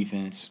 Carolina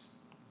defense,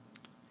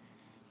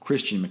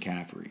 Christian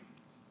McCaffrey.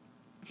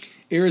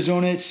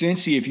 Arizona at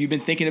Cincy. If you've been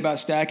thinking about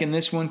stacking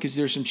this one because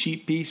there's some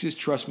cheap pieces,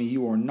 trust me,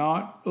 you are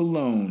not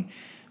alone.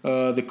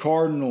 The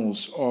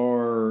Cardinals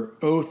are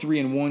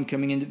 0-3-1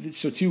 coming into this,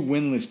 so two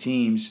winless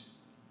teams.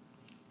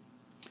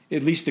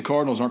 At least the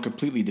Cardinals aren't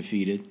completely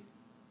defeated,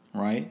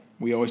 right?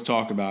 We always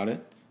talk about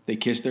it. They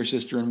kissed their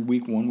sister in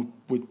week 1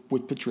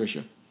 with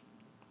Patricia.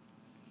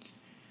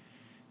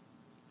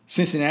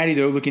 Cincinnati,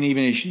 though, looking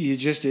even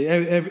just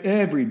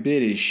every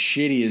bit as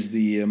shitty as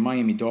the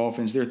Miami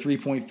Dolphins. They're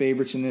 3-point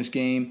favorites in this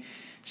game.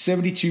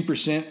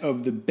 72%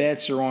 of the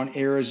bets are on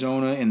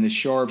Arizona, and the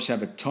Sharps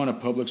have a ton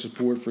of public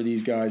support for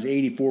these guys.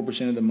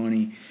 84% of the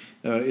money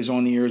is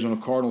on the Arizona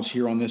Cardinals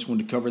here on this one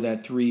to cover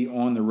that 3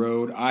 on the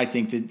road. I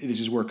think that this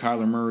is where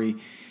Kyler Murray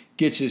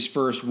gets his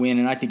first win,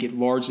 and I think it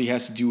largely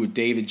has to do with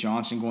David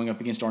Johnson going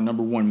up against our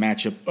number 1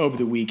 matchup of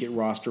the week at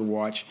Roster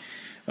Watch.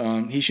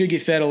 He should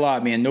get fed a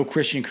lot, man. No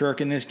Christian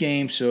Kirk in this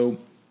game, so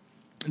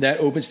that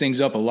opens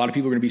things up. A lot of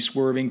people are going to be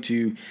swerving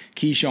to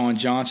Keyshawn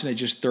Johnson at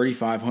just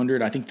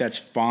 3,500. I think that's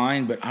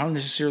fine, but I don't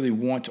necessarily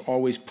want to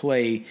always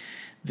play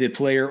the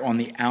player on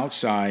the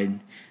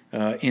outside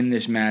in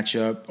this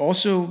matchup.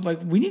 Also,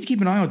 we need to keep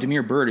an eye on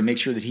Damiere Byrd and make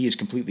sure that he is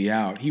completely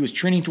out. He was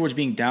trending towards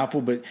being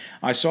doubtful, but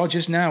I saw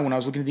just now when I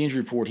was looking at the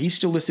injury report, he's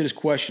still listed as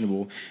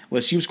questionable.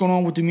 Let's see what's going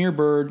on with Damiere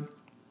Byrd.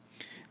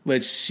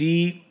 Let's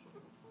see.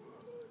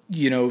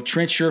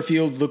 Trent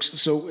Sherfield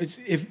looks so.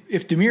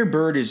 If Damiere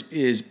Byrd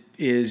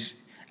is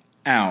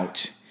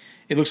out,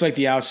 it looks like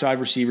the outside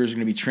receivers are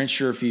going to be Trent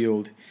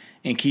Sherfield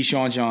and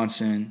Keyshawn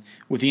Johnson,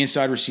 with the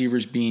inside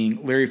receivers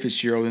being Larry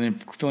Fitzgerald, and then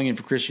filling in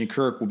for Christian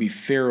Kirk will be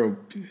Pharaoh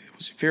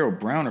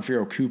Brown or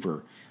Pharaoh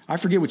Cooper. I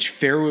forget which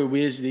Pharaoh it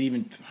is that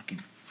even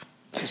fucking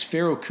is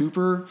Pharaoh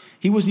Cooper.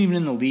 He wasn't even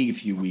in the league a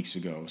few weeks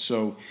ago,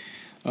 so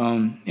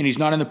and he's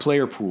not in the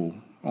player pool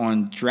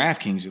on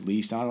DraftKings at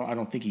least. I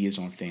don't think he is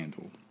on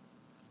FanDuel.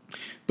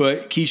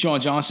 But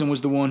Keyshawn Johnson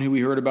was the one who we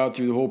heard about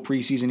through the whole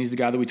preseason. He's the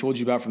guy that we told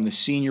you about from the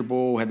Senior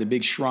Bowl, had the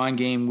big Shrine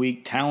Game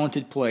week,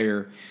 talented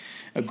player.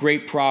 a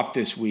great prop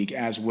this week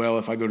as well.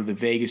 If I go to the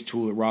Vegas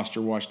tool at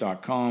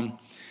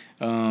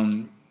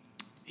rosterwatch.com,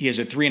 he has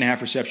a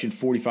 3.5 reception,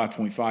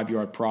 45.5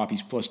 yard prop.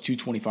 He's plus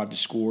 225 to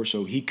score,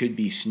 so he could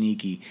be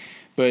sneaky.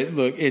 But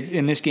look,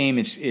 in this game,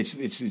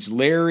 it's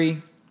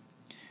Larry,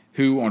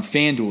 who on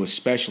FanDuel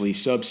especially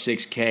sub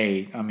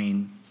 6K. I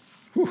mean,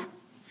 whew.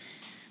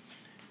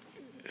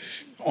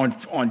 On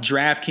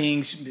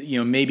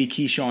DraftKings, maybe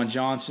Keyshawn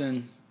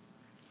Johnson.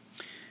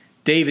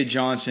 David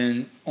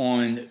Johnson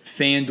on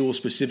FanDuel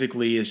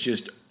specifically is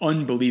just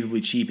unbelievably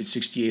cheap at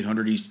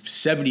 $6,800. He's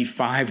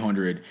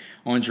 $7,500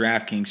 on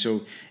DraftKings.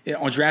 So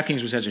on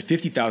DraftKings, which has a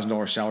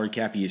 $50,000 salary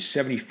cap, he is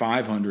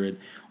 $7,500.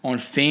 On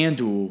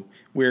FanDuel,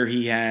 where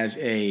he has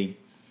a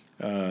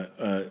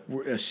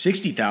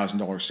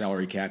 $60,000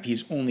 salary cap,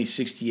 he's only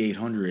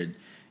 $6,800.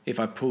 If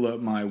I pull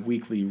up my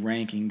weekly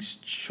rankings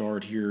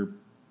chart here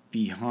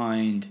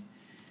behind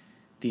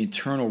the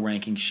internal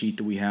ranking sheet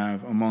that we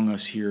have among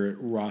us here at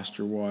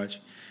Roster Watch.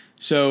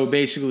 So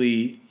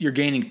basically, you're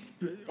gaining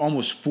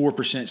almost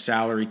 4%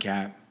 salary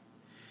cap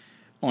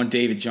on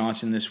David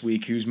Johnson this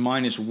week, who's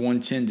minus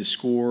 110 to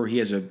score. He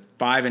has a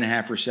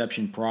 5.5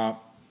 reception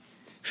prop,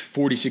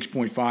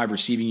 46.5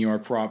 receiving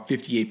yard prop,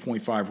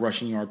 58.5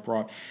 rushing yard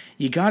prop.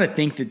 You got to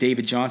think that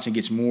David Johnson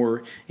gets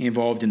more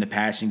involved in the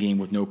passing game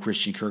with no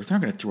Christian Kirk. They're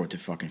not going to throw it to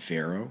fucking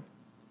Pharaoh.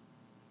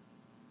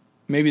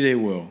 Maybe they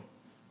will.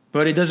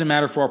 But it doesn't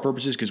matter for our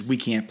purposes because we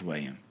can't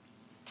play him.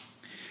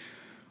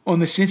 On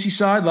the Cincy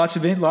side, lots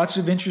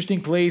of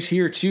interesting plays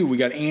here too. We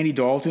got Andy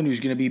Dalton, who's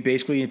going to be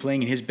basically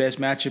playing in his best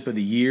matchup of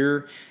the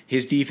year.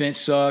 His defense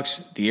sucks.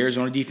 The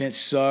Arizona defense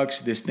sucks.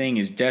 This thing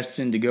is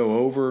destined to go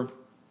over.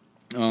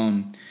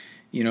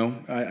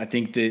 I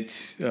think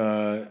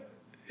that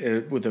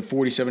with a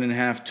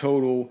 47.5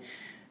 total,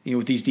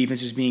 with these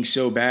defenses being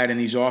so bad and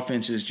these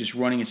offenses just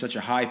running at such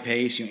a high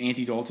pace,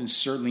 Andy Dalton's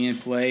certainly in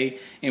play.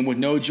 And with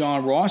no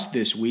John Ross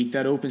this week,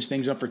 that opens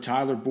things up for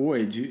Tyler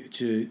Boyd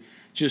to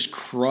just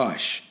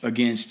crush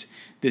against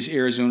this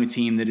Arizona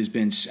team that has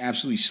been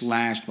absolutely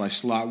slashed by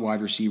slot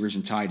wide receivers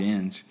and tight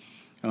ends.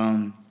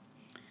 And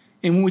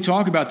when we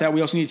talk about that, we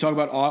also need to talk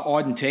about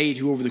Auden Tate,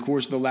 who over the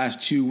course of the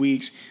last 2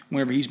 weeks,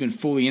 whenever he's been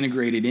fully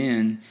integrated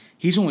in,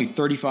 he's only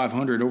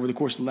 3,500. Over the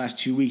course of the last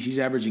 2 weeks, he's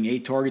averaging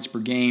 8 targets per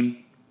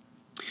game.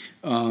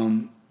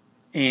 And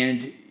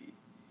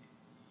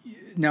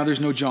now there's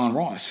no John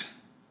Ross.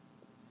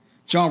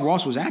 John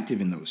Ross was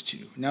active in those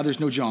two. Now there's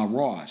no John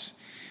Ross.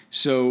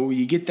 So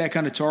you get that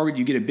kind of target,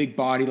 you get a big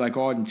body like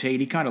Auden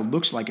Tate. He kind of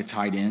looks like a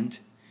tight end.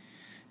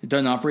 It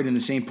doesn't operate in the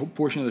same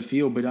portion of the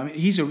field, but I mean,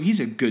 he's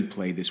a good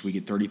play this week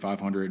at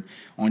 3,500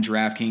 on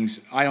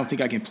DraftKings. I don't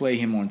think I can play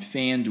him on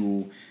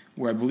FanDuel,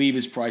 where I believe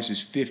his price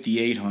is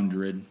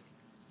 5,800.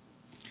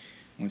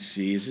 Let's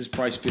see, is his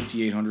price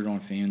 5,800 on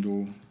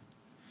FanDuel?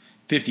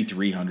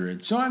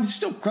 5,300. So I'm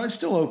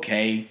still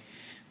okay,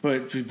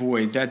 but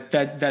boy,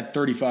 that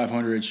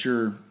 3,500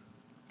 sure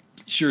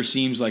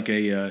seems like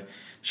a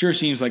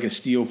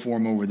steal for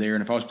him over there.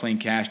 And if I was playing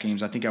cash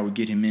games, I think I would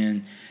get him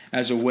in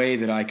as a way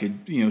that I could,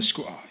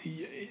 score.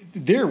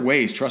 There are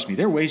ways, trust me,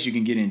 there are ways you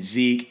can get in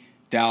Zeke,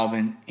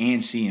 Dalvin,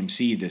 and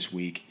CMC this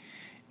week.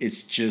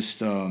 It's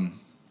just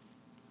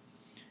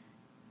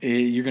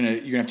you're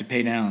gonna have to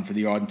pay down for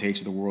the Auden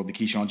Tates of the world, the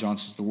Keyshawn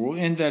Johnsons of the world,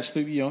 and that's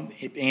the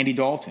Andy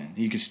Dalton.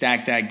 You can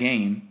stack that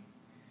game,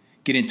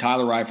 get in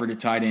Tyler Eifert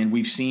at tight end.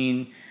 We've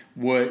seen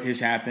what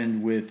has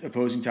happened with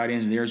opposing tight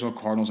ends in the Arizona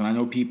Cardinals, and I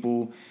know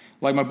people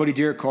like my buddy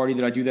Derek Carty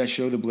that I do that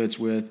show, The Blitz,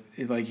 with.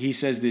 He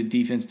says that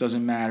defense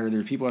doesn't matter.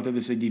 There are people out there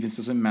that say defense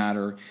doesn't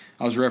matter.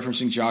 I was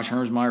referencing Josh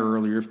Hermsmeyer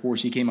earlier. Of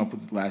course, he came up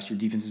with it last year.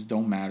 Defenses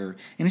don't matter,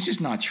 and it's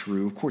just not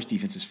true. Of course,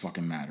 defenses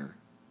fucking matter.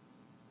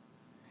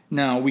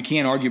 Now, we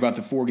can't argue about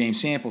the 4-game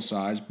sample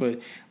size, but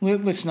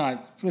let's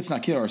not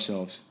kid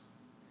ourselves.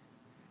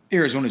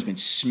 Arizona's been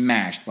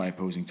smashed by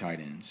opposing tight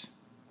ends.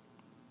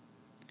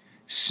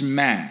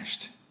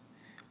 Smashed.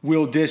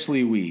 Will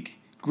Dissly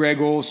week,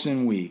 Greg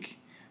Olsen week,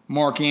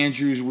 Mark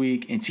Andrews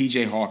week, and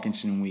T.J.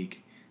 Hawkinson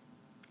week.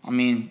 I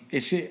mean,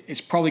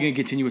 it's probably going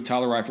to continue with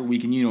Tyler Eifert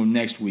week, and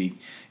next week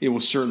it will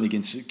certainly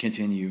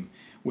continue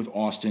with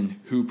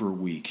Austin Hooper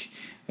week.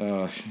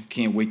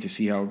 Can't wait to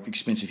see how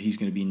expensive he's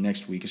going to be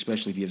next week,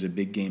 especially if he has a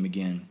big game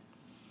again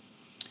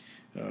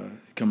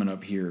coming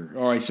up here.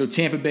 All right, so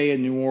Tampa Bay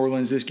and New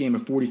Orleans, this game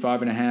of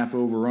 45.5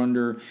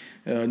 over-under.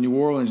 New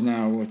Orleans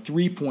now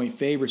 3-point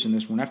favorites in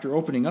this one after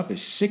opening up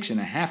as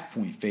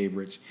 6.5-point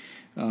favorites.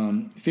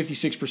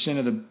 56%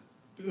 of the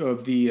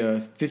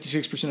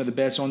 56% of the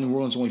bets on New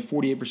Orleans, only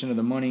 48% of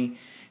the money.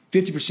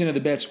 50% of the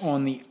bets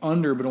on the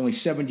under, but only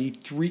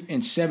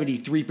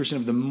 73%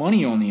 of the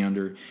money on the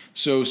under.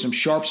 So some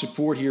sharp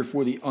support here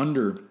for the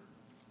under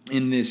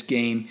in this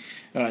game.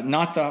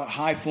 Not the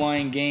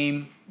high-flying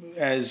game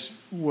as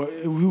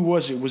who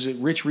was it? Was it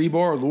Rich Rebar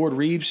or Lord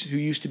Reeves, who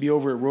used to be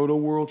over at Roto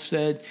World,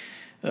 said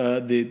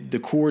the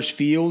Coors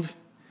Field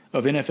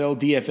of NFL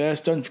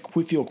DFS doesn't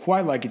feel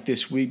quite like it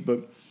this week.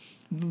 But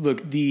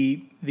look,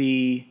 the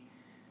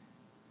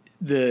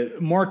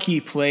marquee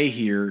play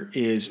here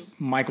is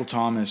Michael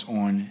Thomas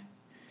on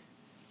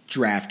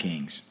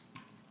DraftKings.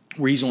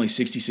 where he's only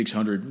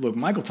 6,600. Look,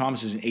 Michael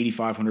Thomas is an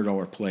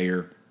 $8,500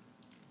 player.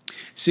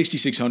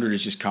 6,600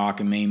 is just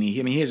cockamamie.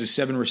 I mean, he has a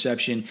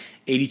 7-reception,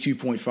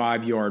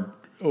 82.5 yard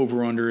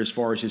over-under as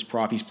far as his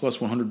prop. He's plus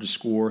 100 to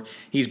score.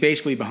 He's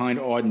basically behind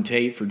Auden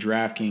Tate for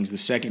DraftKings, the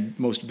second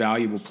most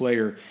valuable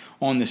player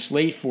on the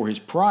slate for his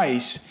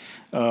price,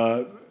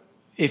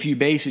 if you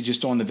base it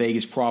just on the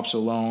Vegas props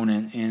alone.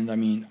 And I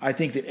mean, I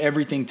think that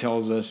everything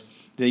tells us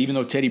that even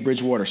though Teddy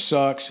Bridgewater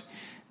sucks,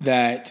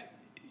 that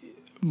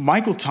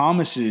Michael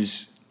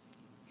Thomas's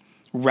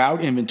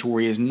route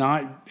inventory is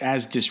not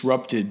as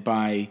disrupted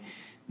by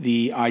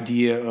the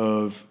idea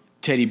of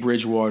Teddy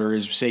Bridgewater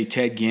as, say,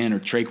 Ted Ginn or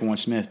Tre'Quan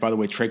Smith. By the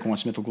way, Tre'Quan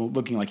Smith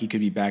looking like he could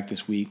be back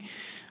this week.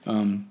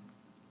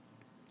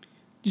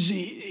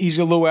 He's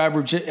a low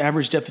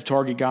average depth of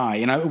target guy.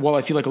 And while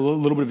I feel like a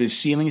little bit of his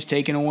ceiling is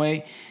taken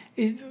away,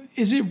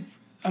 is it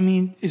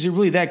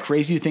really that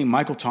crazy to think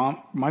Michael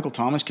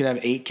Thomas could have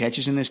 8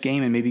 catches in this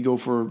game and maybe go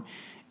for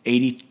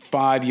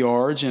 85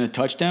 yards and a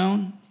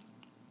touchdown?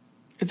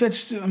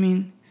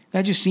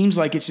 That just seems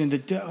like it's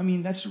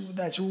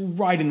that's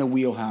right in the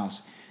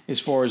wheelhouse as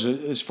far as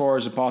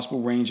a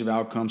possible range of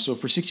outcomes. So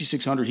for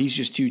 6,600, he's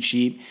just too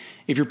cheap.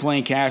 If you're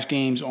playing cash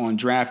games on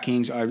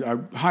DraftKings, I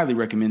highly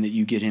recommend that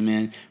you get him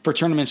in. For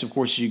tournaments, of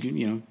course, you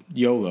can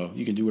YOLO.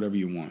 You can do whatever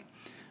you want.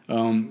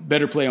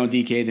 Better play on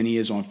DK than he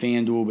is on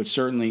FanDuel, but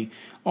certainly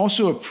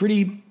also a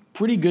pretty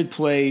good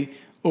play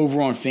over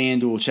on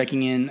FanDuel.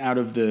 Checking in out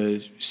of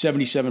the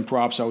 77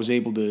 props I was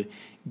able to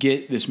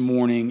get this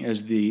morning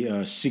as the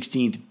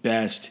 16th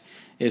best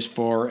as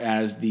far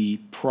as the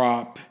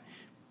prop.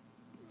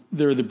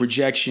 They're the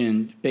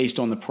projection based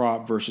on the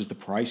prop versus the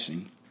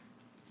pricing.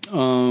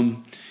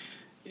 Alvin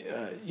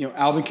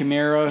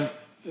Kamara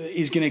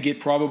is going to get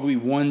probably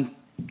 1/3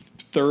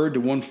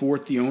 to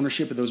 1/4 the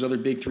ownership of those other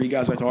big 3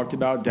 guys I talked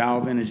about: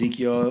 Dalvin,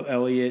 Ezekiel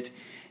Elliott,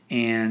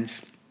 and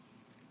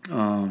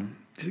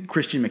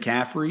Christian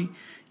McCaffrey.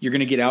 You're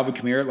going to get Alvin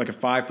Kamara at like a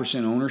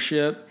 5%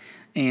 ownership.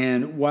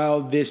 And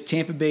while this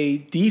Tampa Bay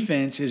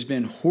defense has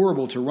been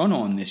horrible to run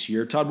on this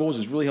year, Todd Bowles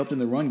has really helped in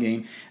the run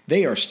game.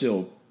 They are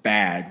still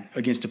bad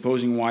against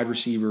opposing wide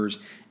receivers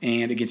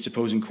and against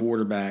opposing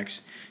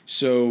quarterbacks.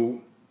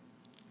 So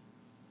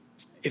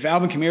if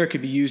Alvin Kamara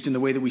could be used in the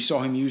way that we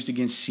saw him used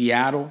against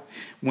Seattle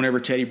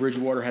whenever Teddy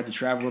Bridgewater had to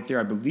travel up there,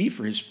 I believe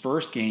for his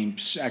first game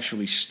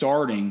actually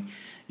starting,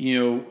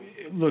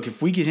 look,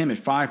 if we get him at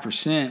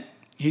 5%,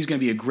 he's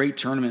going to be a great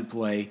tournament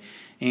play.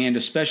 And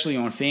especially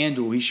on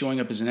FanDuel, he's showing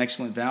up as an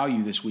excellent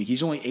value this week.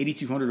 He's only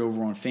 8,200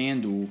 over on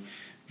FanDuel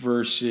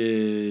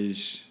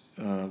versus,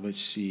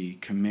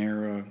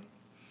 Kamara,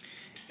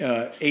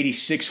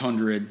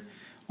 8,600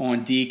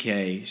 on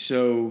DK.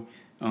 So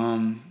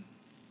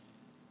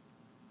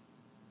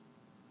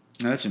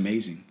that's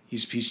amazing.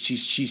 He's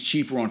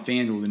cheaper on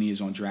FanDuel than he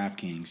is on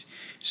DraftKings.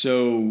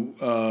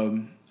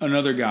 So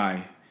another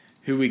guy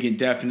who we can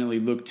definitely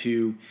look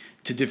to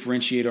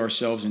differentiate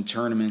ourselves in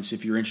tournaments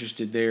if you're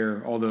interested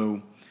there.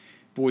 Although,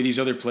 boy, these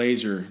other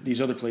plays are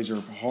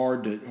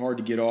hard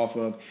to get off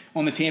of.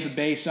 On the Tampa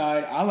Bay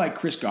side, I like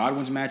Chris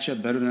Godwin's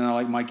matchup better than I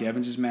like Mike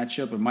Evans'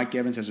 matchup, but Mike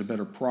Evans has a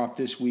better prop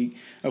this week.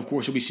 Of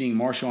course, you'll be seeing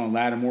Marshawn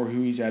Lattimore,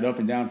 who he's had up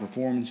and down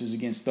performances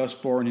against thus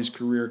far in his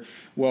career,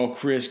 while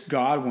Chris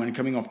Godwin,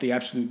 coming off the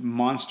absolute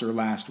monster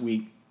last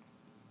week,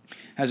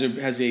 has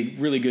a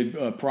really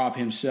good prop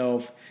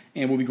himself,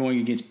 and will be going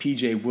against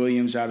P.J.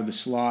 Williams out of the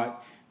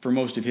slot for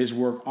most of his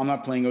work. I'm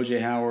not playing O.J.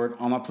 Howard.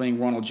 I'm not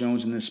playing Ronald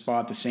Jones in this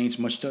spot. The Saints,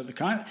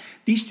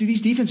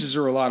 these defenses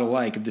are a lot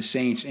alike of the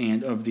Saints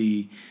and of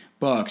the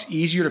Bucs.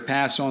 Easier to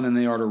pass on than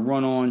they are to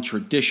run on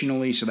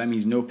traditionally. So that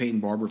means no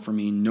Peyton Barber for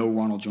me, no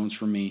Ronald Jones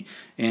for me,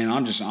 and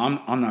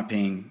I'm not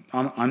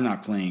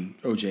playing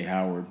O.J.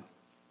 Howard.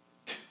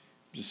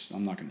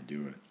 I'm not going to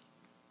do it.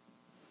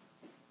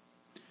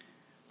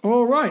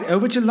 All right,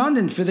 over to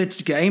London for the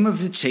game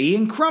of the tea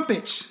and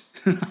crumpets.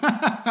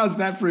 How's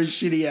that for a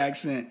shitty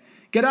accent?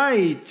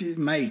 G'day,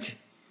 mate.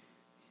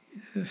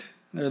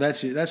 No,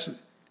 that's it.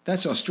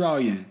 That's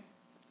Australian.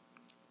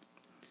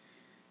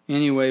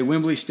 Anyway,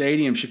 Wembley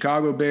Stadium,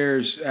 Chicago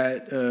Bears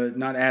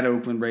not at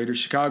Oakland Raiders.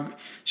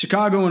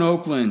 Chicago and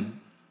Oakland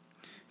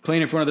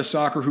playing in front of the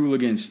soccer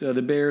hooligans.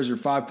 The Bears are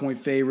 5-point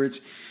favorites.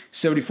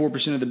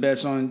 74% of the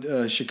bets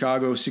on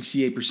Chicago,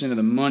 68% of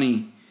the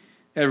money.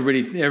 Everybody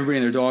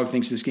and their dog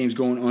thinks this game's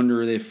going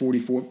under. They have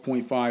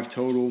 44.5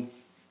 total.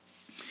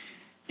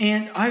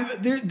 And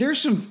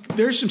there's some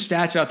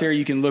stats out there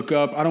you can look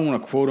up. I don't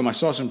want to quote them. I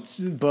saw some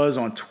buzz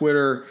on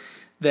Twitter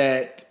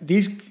that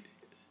these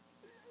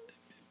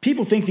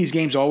people think these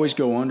games always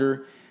go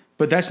under,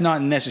 but that's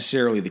not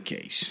necessarily the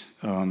case.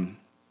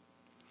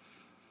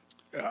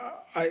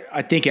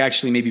 I think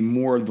actually maybe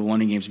more of the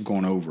London games have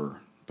gone over,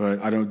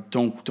 but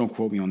don't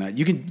quote me on that.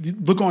 You can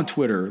look on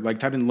Twitter, like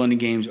type in London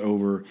games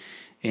over,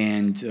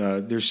 and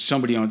there's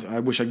somebody on. I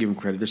wish I'd give him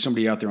credit. There's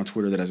somebody out there on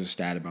Twitter that has a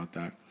stat about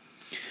that.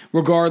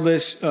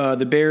 Regardless,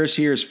 the Bears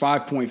here is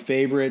 5-point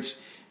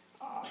favorites.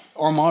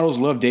 Our models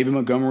love David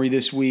Montgomery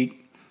this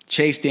week.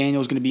 Chase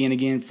Daniel is going to be in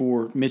again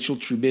for Mitchell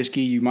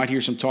Trubisky. You might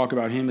hear some talk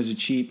about him as a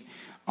cheap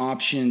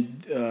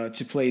option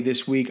to play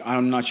this week.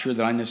 I'm not sure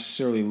that I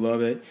necessarily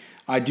love it.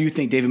 I do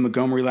think David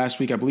Montgomery last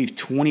week, I believe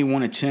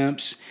 21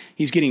 attempts.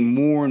 He's getting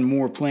more and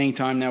more playing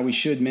time now. We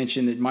should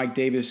mention that Mike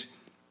Davis,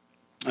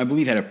 I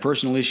believe, had a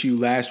personal issue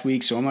last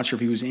week, so I'm not sure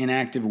if he was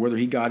inactive or whether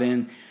he got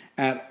in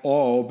at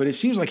all, but it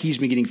seems like he's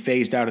been getting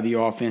phased out of the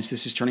offense.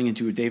 This is turning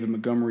into a David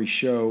Montgomery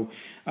show.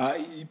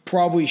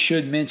 Probably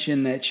should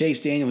mention that Chase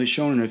Daniel has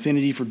shown an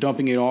affinity for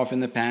dumping it off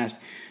in the past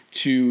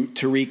to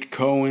Tariq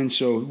Cohen,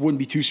 so it wouldn't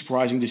be too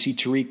surprising to see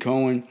Tariq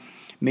Cohen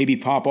maybe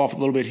pop off a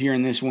little bit here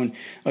in this one,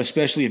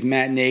 especially if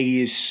Matt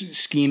Nagy is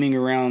scheming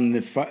around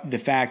the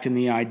fact and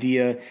the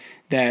idea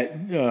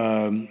that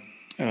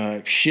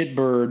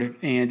shitbird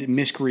and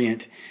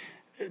miscreant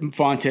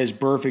Vontaze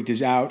Burfict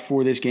is out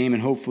for this game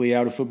and hopefully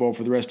out of football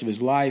for the rest of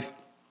his life.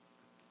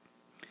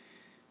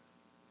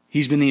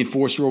 He's been the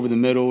enforcer over the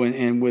middle,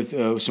 and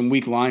with some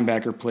weak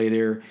linebacker play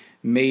there,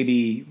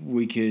 maybe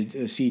we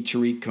could see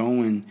Tariq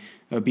Cohen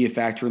be a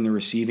factor in the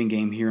receiving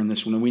game here in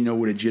this one. And we know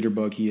what a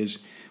jitterbug he is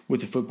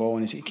with the football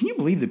in his hand. Can you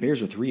believe the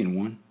Bears are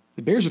 3-1?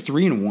 The Bears are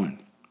 3-1.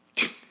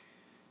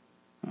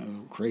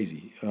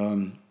 Crazy.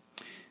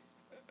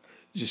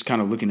 Just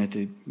kind of looking at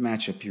the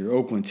matchup here.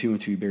 Oakland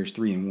 2-2, Bears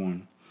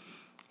 3-1.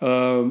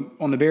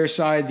 On the Bears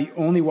side, the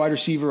only wide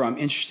receiver I'm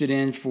interested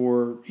in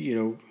for,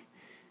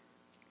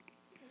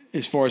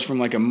 as far as from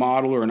like a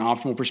model or an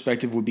optimal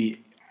perspective would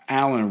be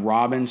Allen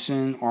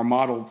Robinson. Our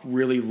model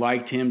really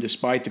liked him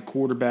despite the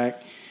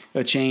quarterback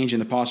change and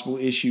the possible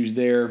issues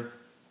there.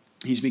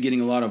 He's been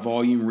getting a lot of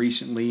volume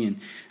recently,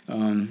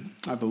 and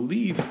I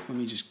believe, let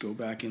me just go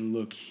back and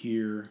look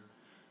here.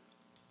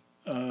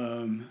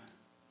 Allen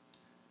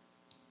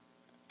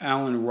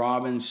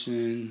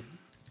Robinson.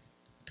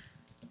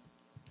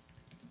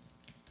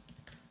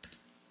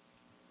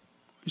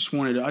 I just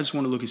wanted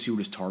to look and see what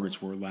his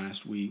targets were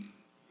last week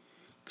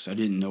because I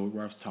didn't know it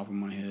right off the top of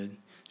my head.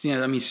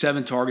 So,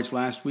 7 targets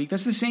last week.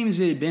 That's the same as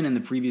it had been in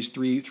the previous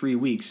three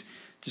weeks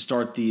to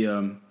start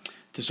the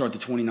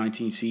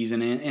 2019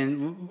 season.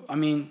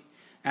 And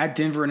at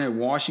Denver and at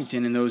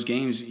Washington in those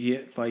games,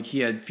 he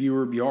had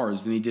fewer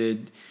yards than he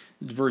did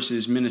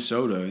versus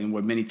Minnesota in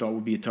what many thought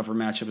would be a tougher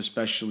matchup,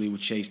 especially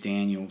with Chase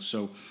Daniel.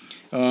 So,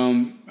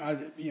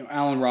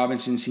 Allen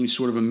Robinson seems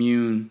sort of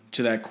immune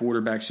to that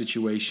quarterback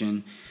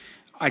situation.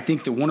 I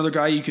think the one other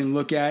guy you can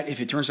look at, if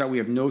it turns out we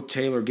have no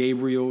Taylor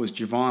Gabriel, is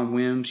Javon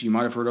Wims. You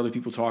might have heard other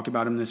people talk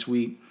about him this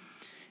week.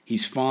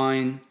 He's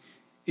fine.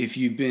 If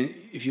you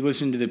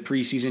listen to the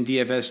preseason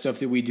DFS stuff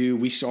that we do,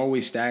 we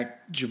always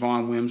stack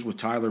Javon Wims with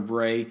Tyler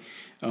Bray.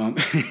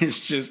 It's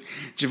just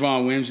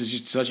Javon Wims is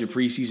just such a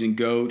preseason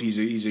GOAT.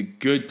 He's a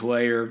good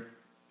player.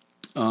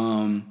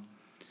 And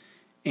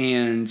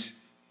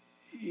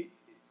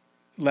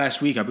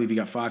last week, I believe he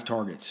got 5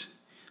 targets.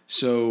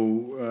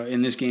 So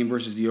in this game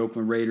versus the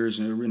Oakland Raiders,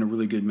 in a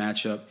really good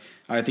matchup,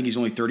 I think he's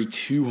only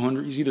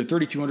 3,200. He's either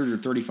 3,200 or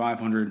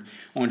 3,500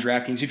 on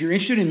DraftKings. If you're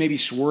interested in maybe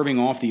swerving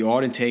off the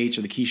Auden Tates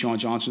or the Keyshawn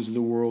Johnsons of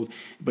the world,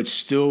 but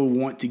still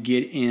want to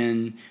get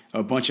in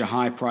a bunch of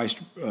high-priced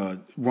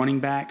running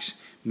backs,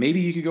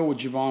 maybe you could go with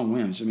Javon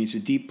Wims. It's a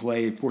deep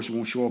play. Of course, it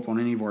won't show up on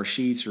any of our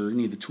sheets or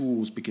any of the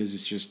tools because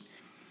it's just,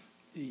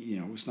 it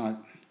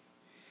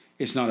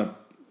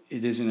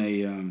isn't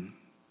an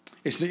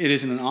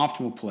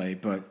optimal play,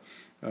 but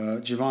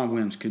Javon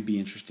Wims could be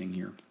interesting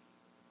here.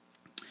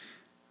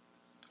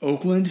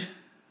 Oakland,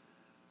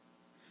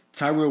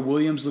 Tyrell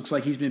Williams looks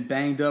like he's been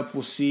banged up.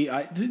 We'll see.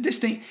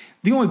 The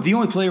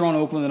only player on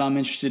Oakland that I'm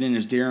interested in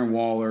is Darren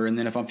Waller, and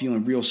then if I'm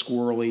feeling real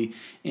squirrely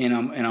and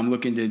I'm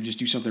looking to just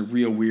do something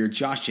real weird,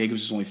 Josh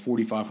Jacobs is only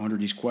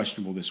 4,500. He's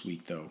questionable this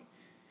week though.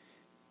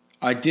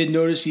 I did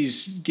notice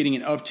he's getting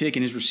an uptick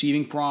in his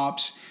receiving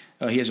props.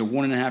 He has a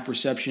 1.5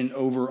 reception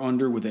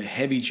over-under with a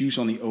heavy juice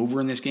on the over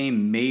in this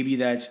game. Maybe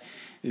that's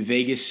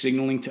Vegas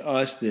signaling to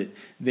us that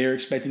they're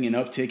expecting an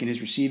uptick in his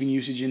receiving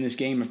usage in this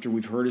game after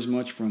we've heard as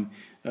much from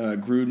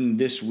Gruden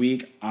this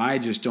week. I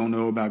just don't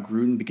know about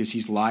Gruden because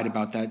he's lied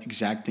about that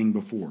exact thing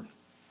before.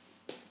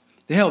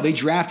 The hell, they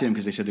drafted him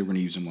because they said they were going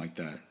to use him like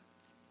that.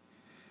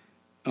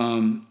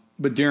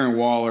 But Darren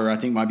Waller, I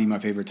think, might be my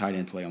favorite tight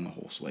end play on the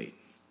whole slate.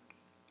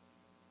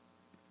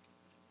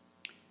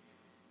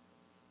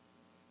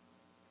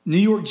 New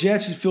York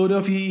Jets and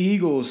Philadelphia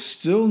Eagles.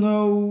 Still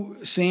no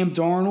Sam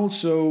Darnold,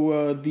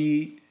 so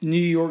the New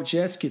York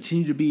Jets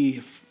continue to be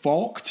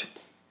falked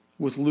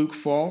with Luke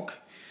Falk.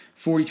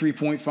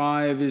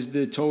 43.5 is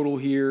the total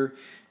here.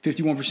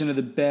 51% of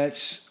the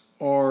bets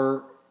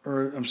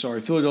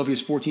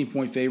Philadelphia's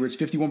 14-point favorites.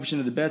 51%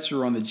 of the bets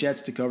are on the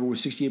Jets to cover with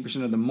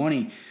 68% of the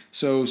money.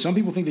 So some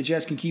people think the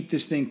Jets can keep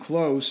this thing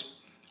close.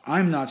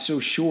 I'm not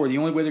so sure. The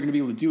only way they're going to be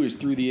able to do it is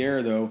through the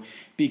air, though,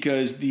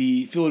 because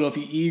the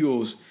Philadelphia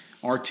Eagles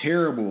are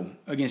terrible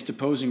against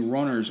opposing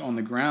runners on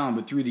the ground,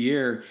 but through the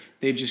air,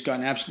 they've just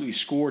gotten absolutely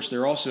scorched.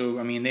 They're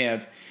also,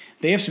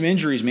 they have some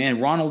injuries, man.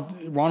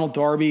 Ronald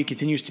Darby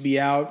continues to be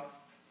out.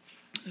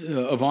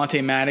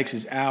 Avonte Maddox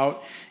is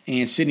out,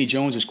 and Sidney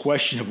Jones is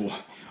questionable.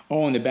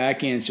 all in the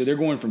back end. So they're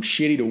going from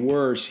shitty to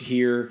worse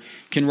here.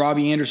 Can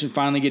Robbie Anderson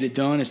finally get it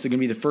done? It's going to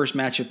be the first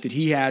matchup that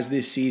he has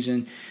this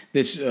season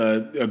that's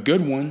a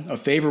good one, a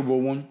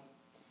favorable one.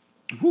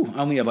 Whew, I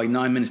only have like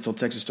 9 minutes till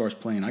Texas starts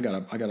playing. I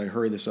gotta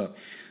hurry this up.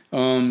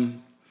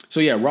 So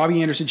yeah,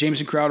 Robbie Anderson,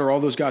 Jamison Crowder,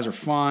 all those guys are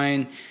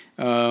fine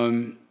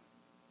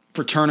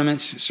for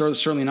tournaments.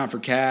 Certainly not for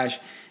cash.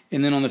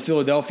 And then on the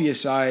Philadelphia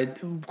side,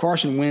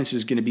 Carson Wentz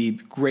is going to be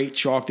great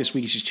chalk this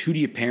week. It's just who do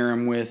you pair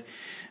him with?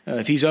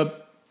 If he's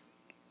up,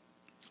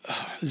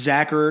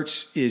 Zach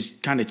Ertz is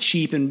kind of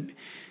cheap on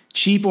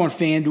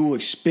FanDuel,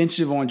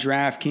 expensive on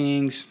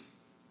DraftKings.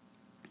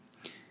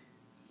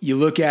 You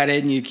look at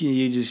it and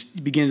you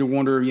just begin to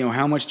wonder,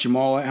 how much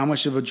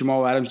of a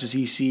Jamal Adams does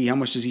he see? How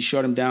much does he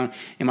shut him down?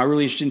 Am I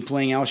really interested in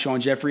playing Alshon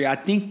Jeffrey? I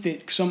think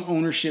that some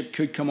ownership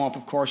could come off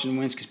of Carson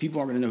Wentz because people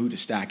aren't going to know who to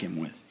stack him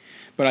with.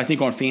 But I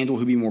think on FanDuel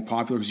he'll be more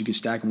popular because you can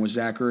stack him with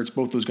Zach Ertz.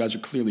 Both those guys are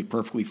clearly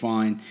perfectly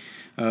fine.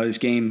 This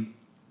game,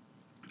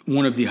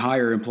 one of the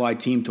higher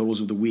implied team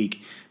totals of the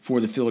week for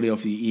the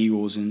Philadelphia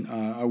Eagles. And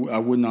I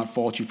would not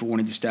fault you for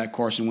wanting to stack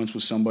Carson Wentz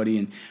with somebody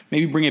and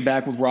maybe bring it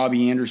back with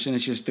Robbie Anderson.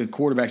 It's just the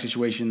quarterback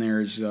situation there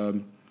is if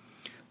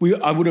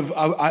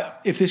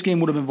this game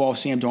would have involved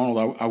Sam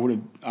Darnold,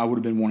 I would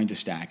have been wanting to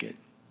stack it.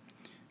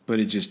 But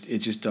it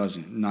just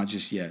doesn't. Not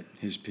just yet.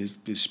 His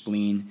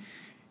spleen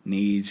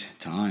needs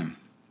time.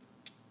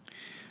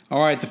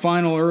 All right, the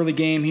final early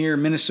game here,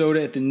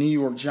 Minnesota at the New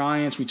York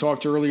Giants. We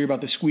talked earlier about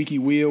the squeaky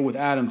wheel with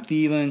Adam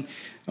Thielen.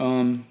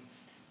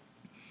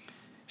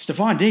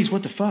 Stephon Diggs,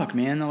 what the fuck,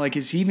 man? Like,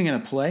 is he even going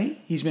to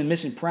play? He's been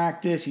missing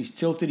practice. He's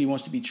tilted. He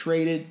wants to be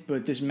traded.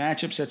 But this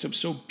matchup sets up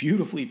so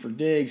beautifully for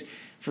Diggs,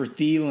 for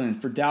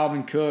Thielen, for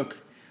Dalvin Cook,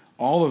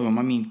 all of them.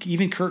 I mean,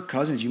 even Kirk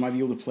Cousins, you might be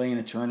able to play in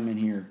a tournament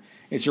here.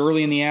 It's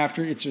early in the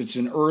after. It's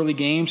an early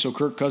game, so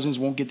Kirk Cousins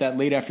won't get that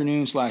late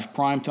afternoon /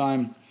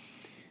 primetime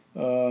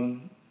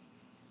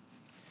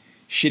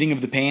shitting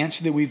of the pants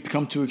that we've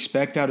come to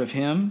expect out of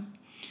him.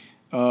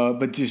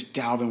 But just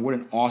Dalvin, what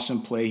an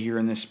awesome play here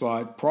in this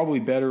spot. Probably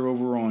better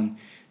over on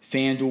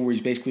FanDuel where he's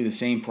basically the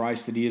same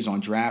price that he is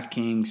on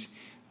DraftKings.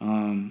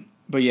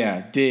 But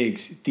yeah,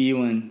 Diggs,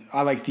 Thielen.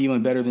 I like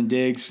Thielen better than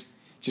Diggs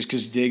just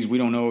because Diggs, we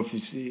don't know if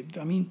it's –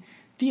 I mean,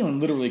 Thielen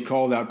literally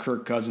called out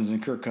Kirk Cousins,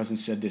 and Kirk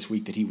Cousins said this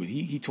week that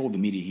he told the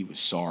media he was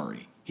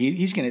sorry.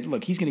 He's going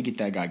to get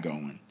that guy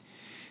going.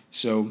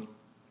 So –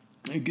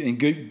 and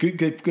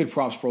good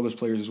props for all those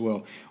players as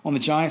well. On the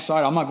Giants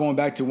side, I'm not going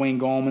back to Wayne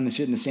Gallman. They're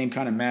sitting the same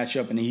kind of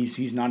matchup, and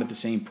he's not at the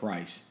same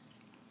price.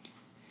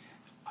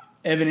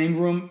 Evan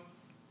Ingram,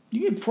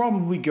 you could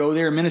probably go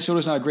there.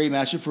 Minnesota's not a great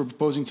matchup for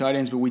opposing tight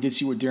ends, but we did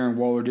see what Darren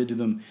Waller did to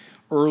them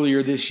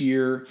earlier this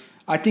year.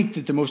 I think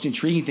that the most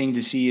intriguing thing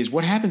to see is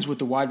what happens with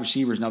the wide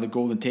receivers now that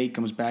Golden Tate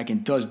comes back,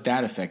 and does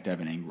that affect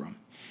Evan Ingram?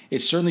 It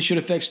certainly should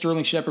affect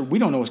Sterling Shepard. We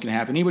don't know what's going to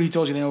happen. Anybody who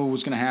tells you they know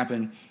what's going to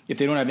happen, if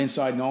they don't have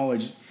inside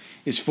knowledge,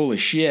 is full of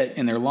shit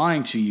and they're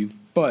lying to you.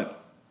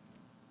 But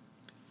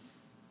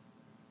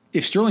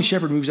if Sterling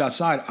Shepard moves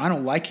outside, I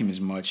don't like him as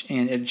much.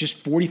 And at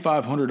just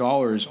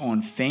 $4,500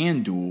 on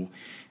FanDuel,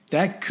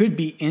 that could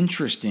be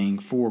interesting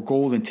for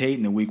Golden Tate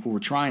in the week where we're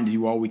trying to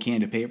do all we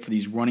can to pay up for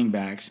these running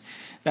backs.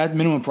 That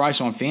minimum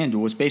price on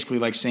FanDuel is basically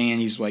like saying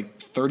he's like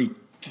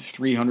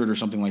 $3,300 or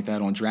something like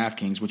that on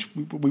DraftKings, which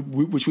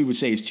we would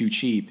say is too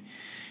cheap.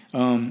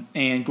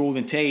 And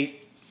Golden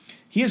Tate,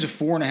 he has a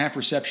 4.5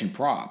 reception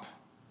prop.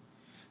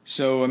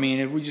 So, I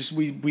mean, if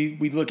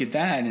we look at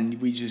that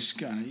and we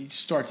just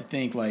start to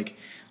think like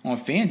on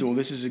FanDuel,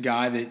 this is a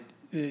guy that,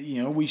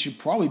 we should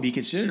probably be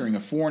considering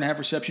a 4.5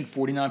 reception,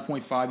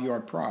 49.5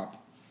 yard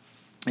prop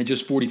and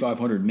just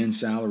 $4,500 min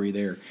salary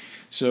there.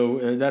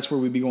 So that's where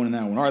we'd be going in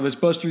that one. All right, let's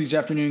buzz through these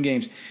afternoon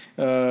games.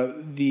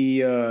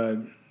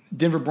 The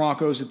Denver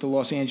Broncos at the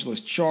Los Angeles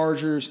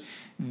Chargers.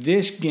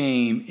 This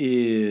game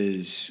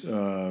is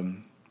a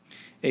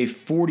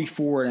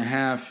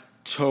 44.5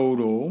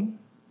 total.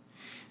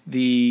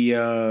 The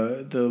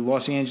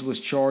Los Angeles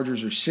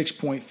Chargers are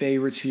 6-point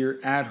favorites here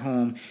at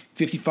home.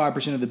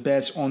 55% of the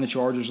bets on the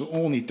Chargers,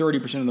 only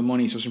 30% of the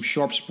money. So some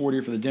sharp support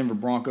here for the Denver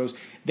Broncos.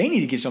 They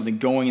need to get something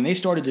going, and they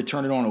started to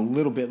turn it on a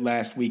little bit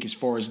last week as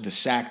far as the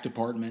sack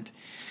department.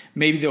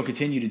 Maybe they'll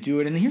continue to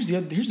do it. And here's the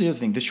other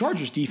thing. The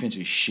Chargers' defense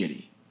is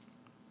shitty.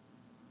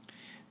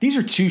 These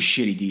are two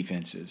shitty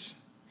defenses.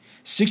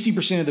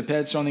 60% of the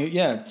bets on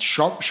the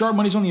sharp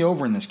money's on the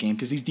over in this game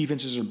because these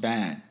defenses are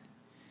bad.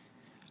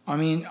 I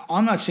mean,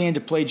 I'm not saying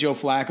to play Joe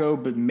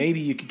Flacco, but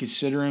maybe you can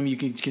consider him. You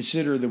can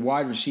consider the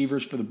wide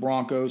receivers for the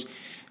Broncos,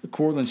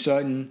 Courtland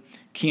Sutton,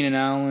 Keenan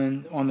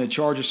Allen. On the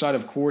Chargers side,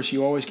 of course,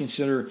 you always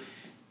consider,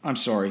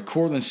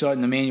 Courtland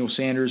Sutton, Emmanuel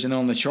Sanders. And then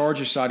on the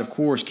Chargers side, of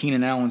course,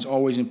 Keenan Allen's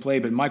always in play,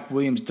 but Mike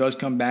Williams does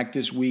come back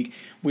this week.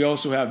 We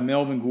also have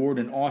Melvin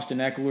Gordon and Austin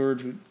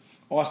Eckler.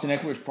 Austin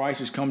Eckler's price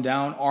has come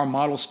down. Our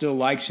model still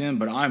likes him,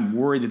 but I'm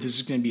worried that this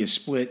is going to be a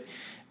split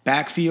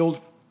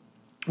backfield.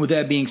 With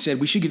that being said,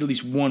 we should get at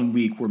least 1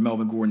 week where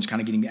Melvin Gordon's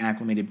kind of getting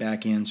acclimated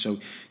back in,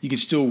 so you can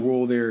still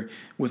roll there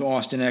with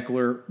Austin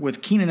Eckler.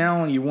 With Keenan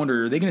Allen, you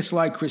wonder, are they going to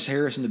slide Chris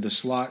Harris into the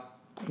slot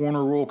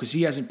corner role because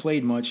he hasn't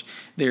played much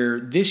there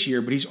this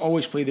year, but he's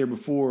always played there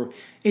before.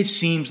 It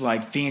seems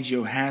like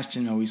Fangio has to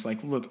know. He's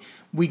like, look,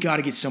 we got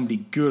to get somebody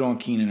good on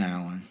Keenan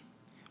Allen.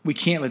 We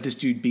can't let this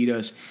dude beat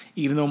us,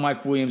 even though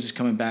Mike Williams is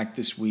coming back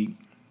this week.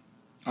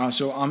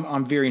 So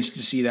I'm very interested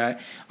to see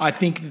that. I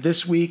think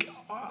this week,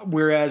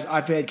 whereas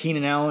I've had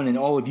Keenan Allen and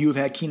all of you have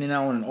had Keenan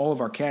Allen in all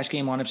of our cash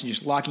game lineups and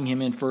just locking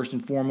him in first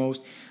and foremost,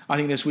 I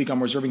think this week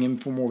I'm reserving him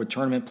for more of a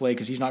tournament play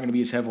because he's not going to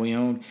be as heavily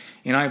owned,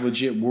 and I have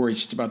legit worries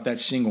just about that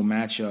single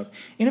matchup.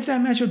 And if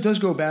that matchup does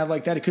go bad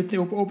like that, it could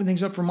open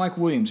things up for Mike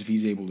Williams if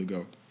he's able to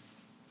go.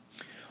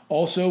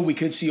 Also, we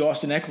could see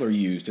Austin Eckler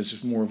used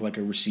as more of like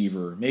a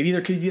receiver. Maybe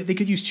they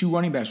could use two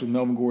running backs with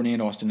Melvin Gordon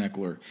and Austin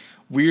Eckler.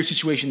 Weird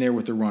situation there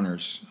with the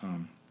runners.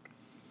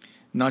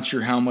 Not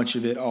sure how much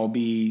of it I'll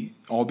be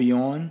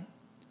on,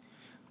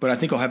 but I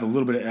think I'll have a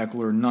little bit of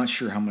Eckler. Not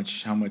sure how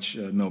much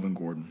Melvin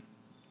Gordon.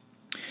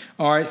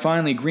 All right,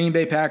 finally, Green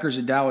Bay Packers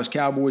at Dallas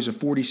Cowboys, a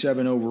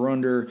 47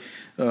 over-under.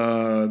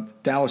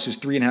 Dallas is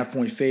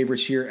 3.5-point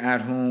favorites here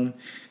at home.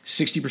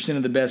 60%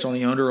 of the bets on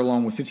the under,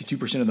 along with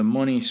 52% of the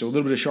money. So a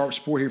little bit of sharp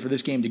support here for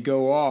this game to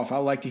go off. I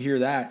like to hear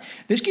that.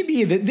 This could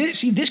be the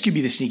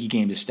sneaky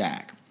game to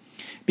stack.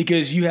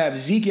 Because you have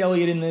Zeke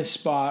Elliott in this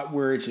spot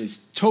where it's a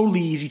totally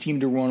easy team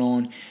to run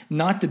on,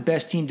 not the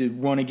best team to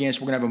run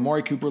against. We're going to have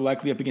Amari Cooper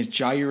likely up against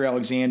Jair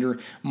Alexander,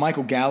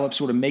 Michael Gallup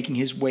sort of making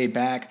his way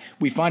back.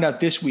 We find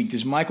out this week,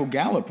 does Michael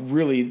Gallup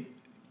really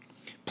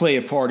play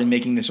a part in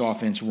making this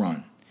offense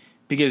run?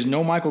 Because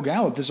no Michael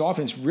Gallup, this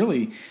offense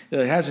really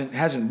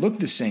hasn't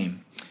looked the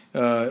same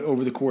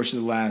over the course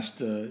of the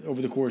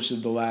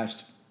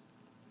last.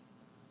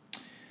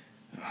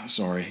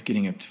 Sorry,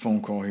 getting a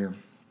phone call here.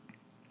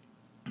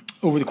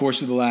 Over the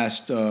course of the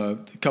last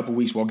couple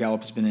weeks while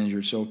Gallup has been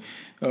injured. So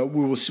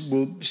we'll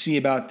see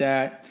about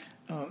that.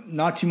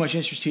 Not too much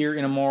interest here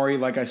in Amari.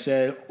 Like I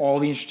said, all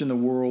the interest in the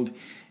world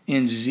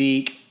in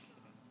Zeke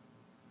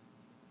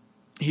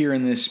here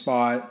in this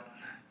spot.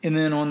 And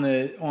then on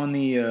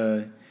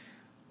the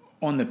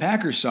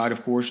Packers side,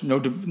 of course, no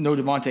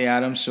Devontae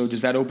Adams. So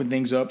does that open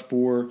things up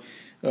for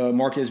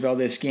Marquez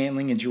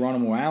Valdes-Scantling and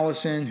Geronimo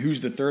Allison?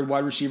 Who's the third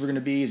wide receiver going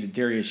to be? Is it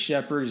Darius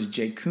Shepard? Is it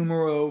Jake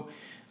Kumaro?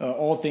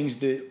 All things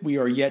that we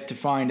are yet to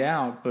find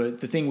out.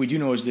 But the thing we do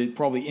know is that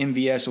probably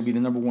MVS will be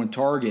the number one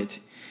target.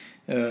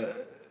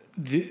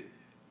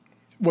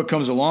 What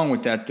comes along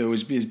with that, though,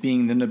 is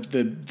being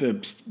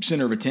the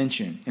center of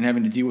attention and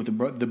having to deal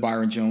with the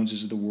Byron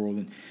Joneses of the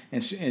world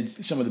and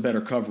some of the better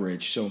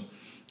coverage. So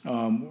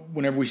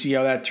whenever we see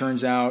how that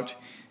turns out,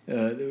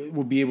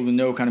 we'll be able to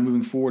know kind of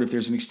moving forward if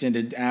there's an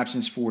extended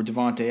absence for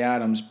Devontae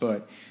Adams.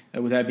 But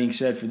with that being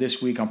said, for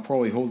this week, I'm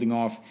probably holding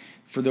off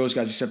for those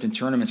guys except in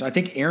tournaments. I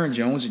think Aaron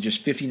Jones at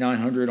just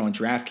 5,900 on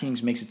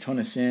DraftKings makes a ton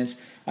of sense.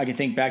 I can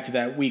think back to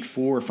that week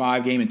 4 or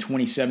 5 game in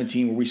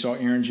 2017 where we saw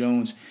Aaron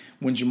Jones,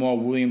 when Jamal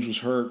Williams was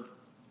hurt,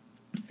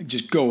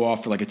 just go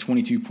off for like a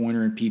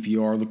 22-pointer in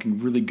PPR, looking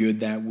really good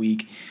that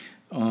week.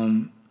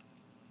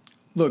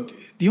 Look,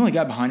 the only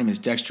guy behind him is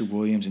Dexter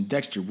Williams, and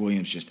Dexter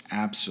Williams just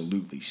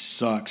absolutely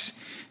sucks.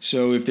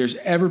 So if there's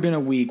ever been a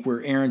week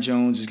where Aaron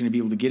Jones is going to be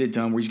able to get it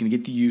done, where he's going to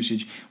get the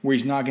usage, where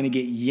he's not going to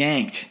get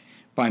yanked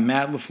by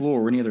Matt LaFleur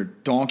or any other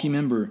donkey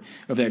member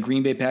of that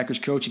Green Bay Packers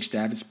coaching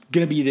staff, it's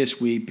going to be this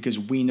week because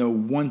we know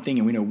one thing,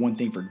 and we know one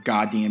thing for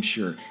goddamn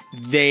sure.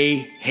 They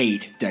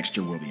hate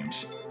Dexter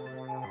Williams.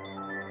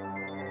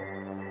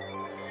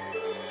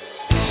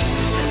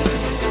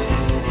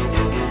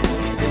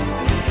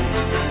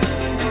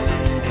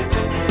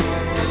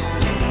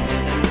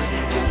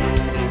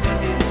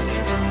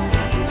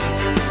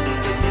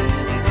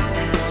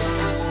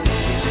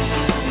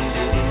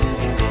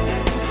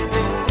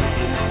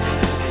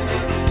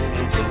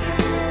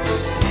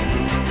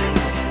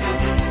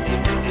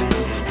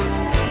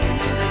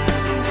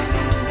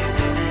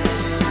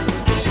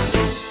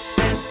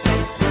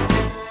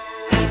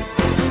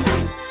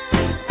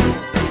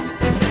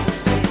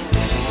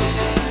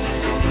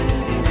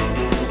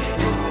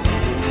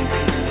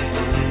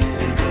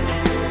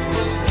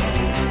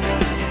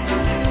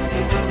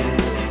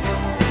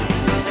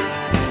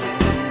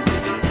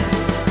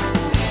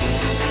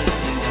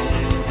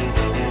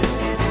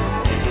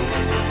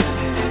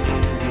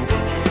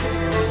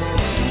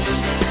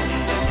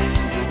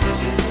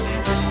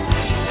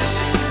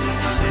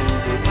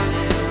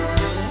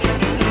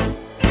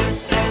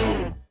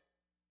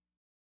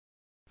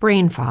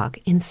 Brain fog,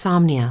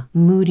 insomnia,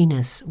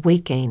 moodiness,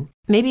 weight gain.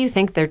 Maybe you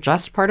think they're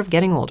just part of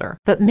getting older,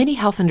 but MIDI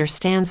Health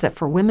understands that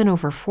for women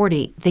over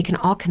 40, they can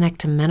all connect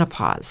to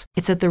menopause.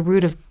 It's at the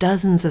root of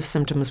dozens of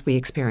symptoms we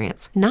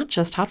experience, not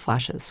just hot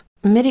flashes.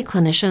 MIDI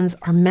clinicians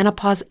are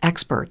menopause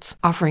experts,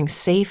 offering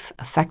safe,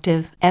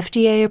 effective,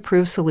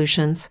 FDA-approved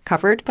solutions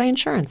covered by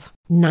insurance.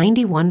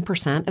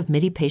 91% of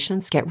MIDI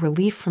patients get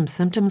relief from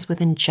symptoms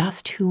within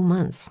just 2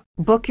 months.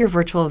 Book your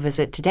virtual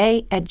visit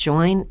today at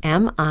joinmidi.com.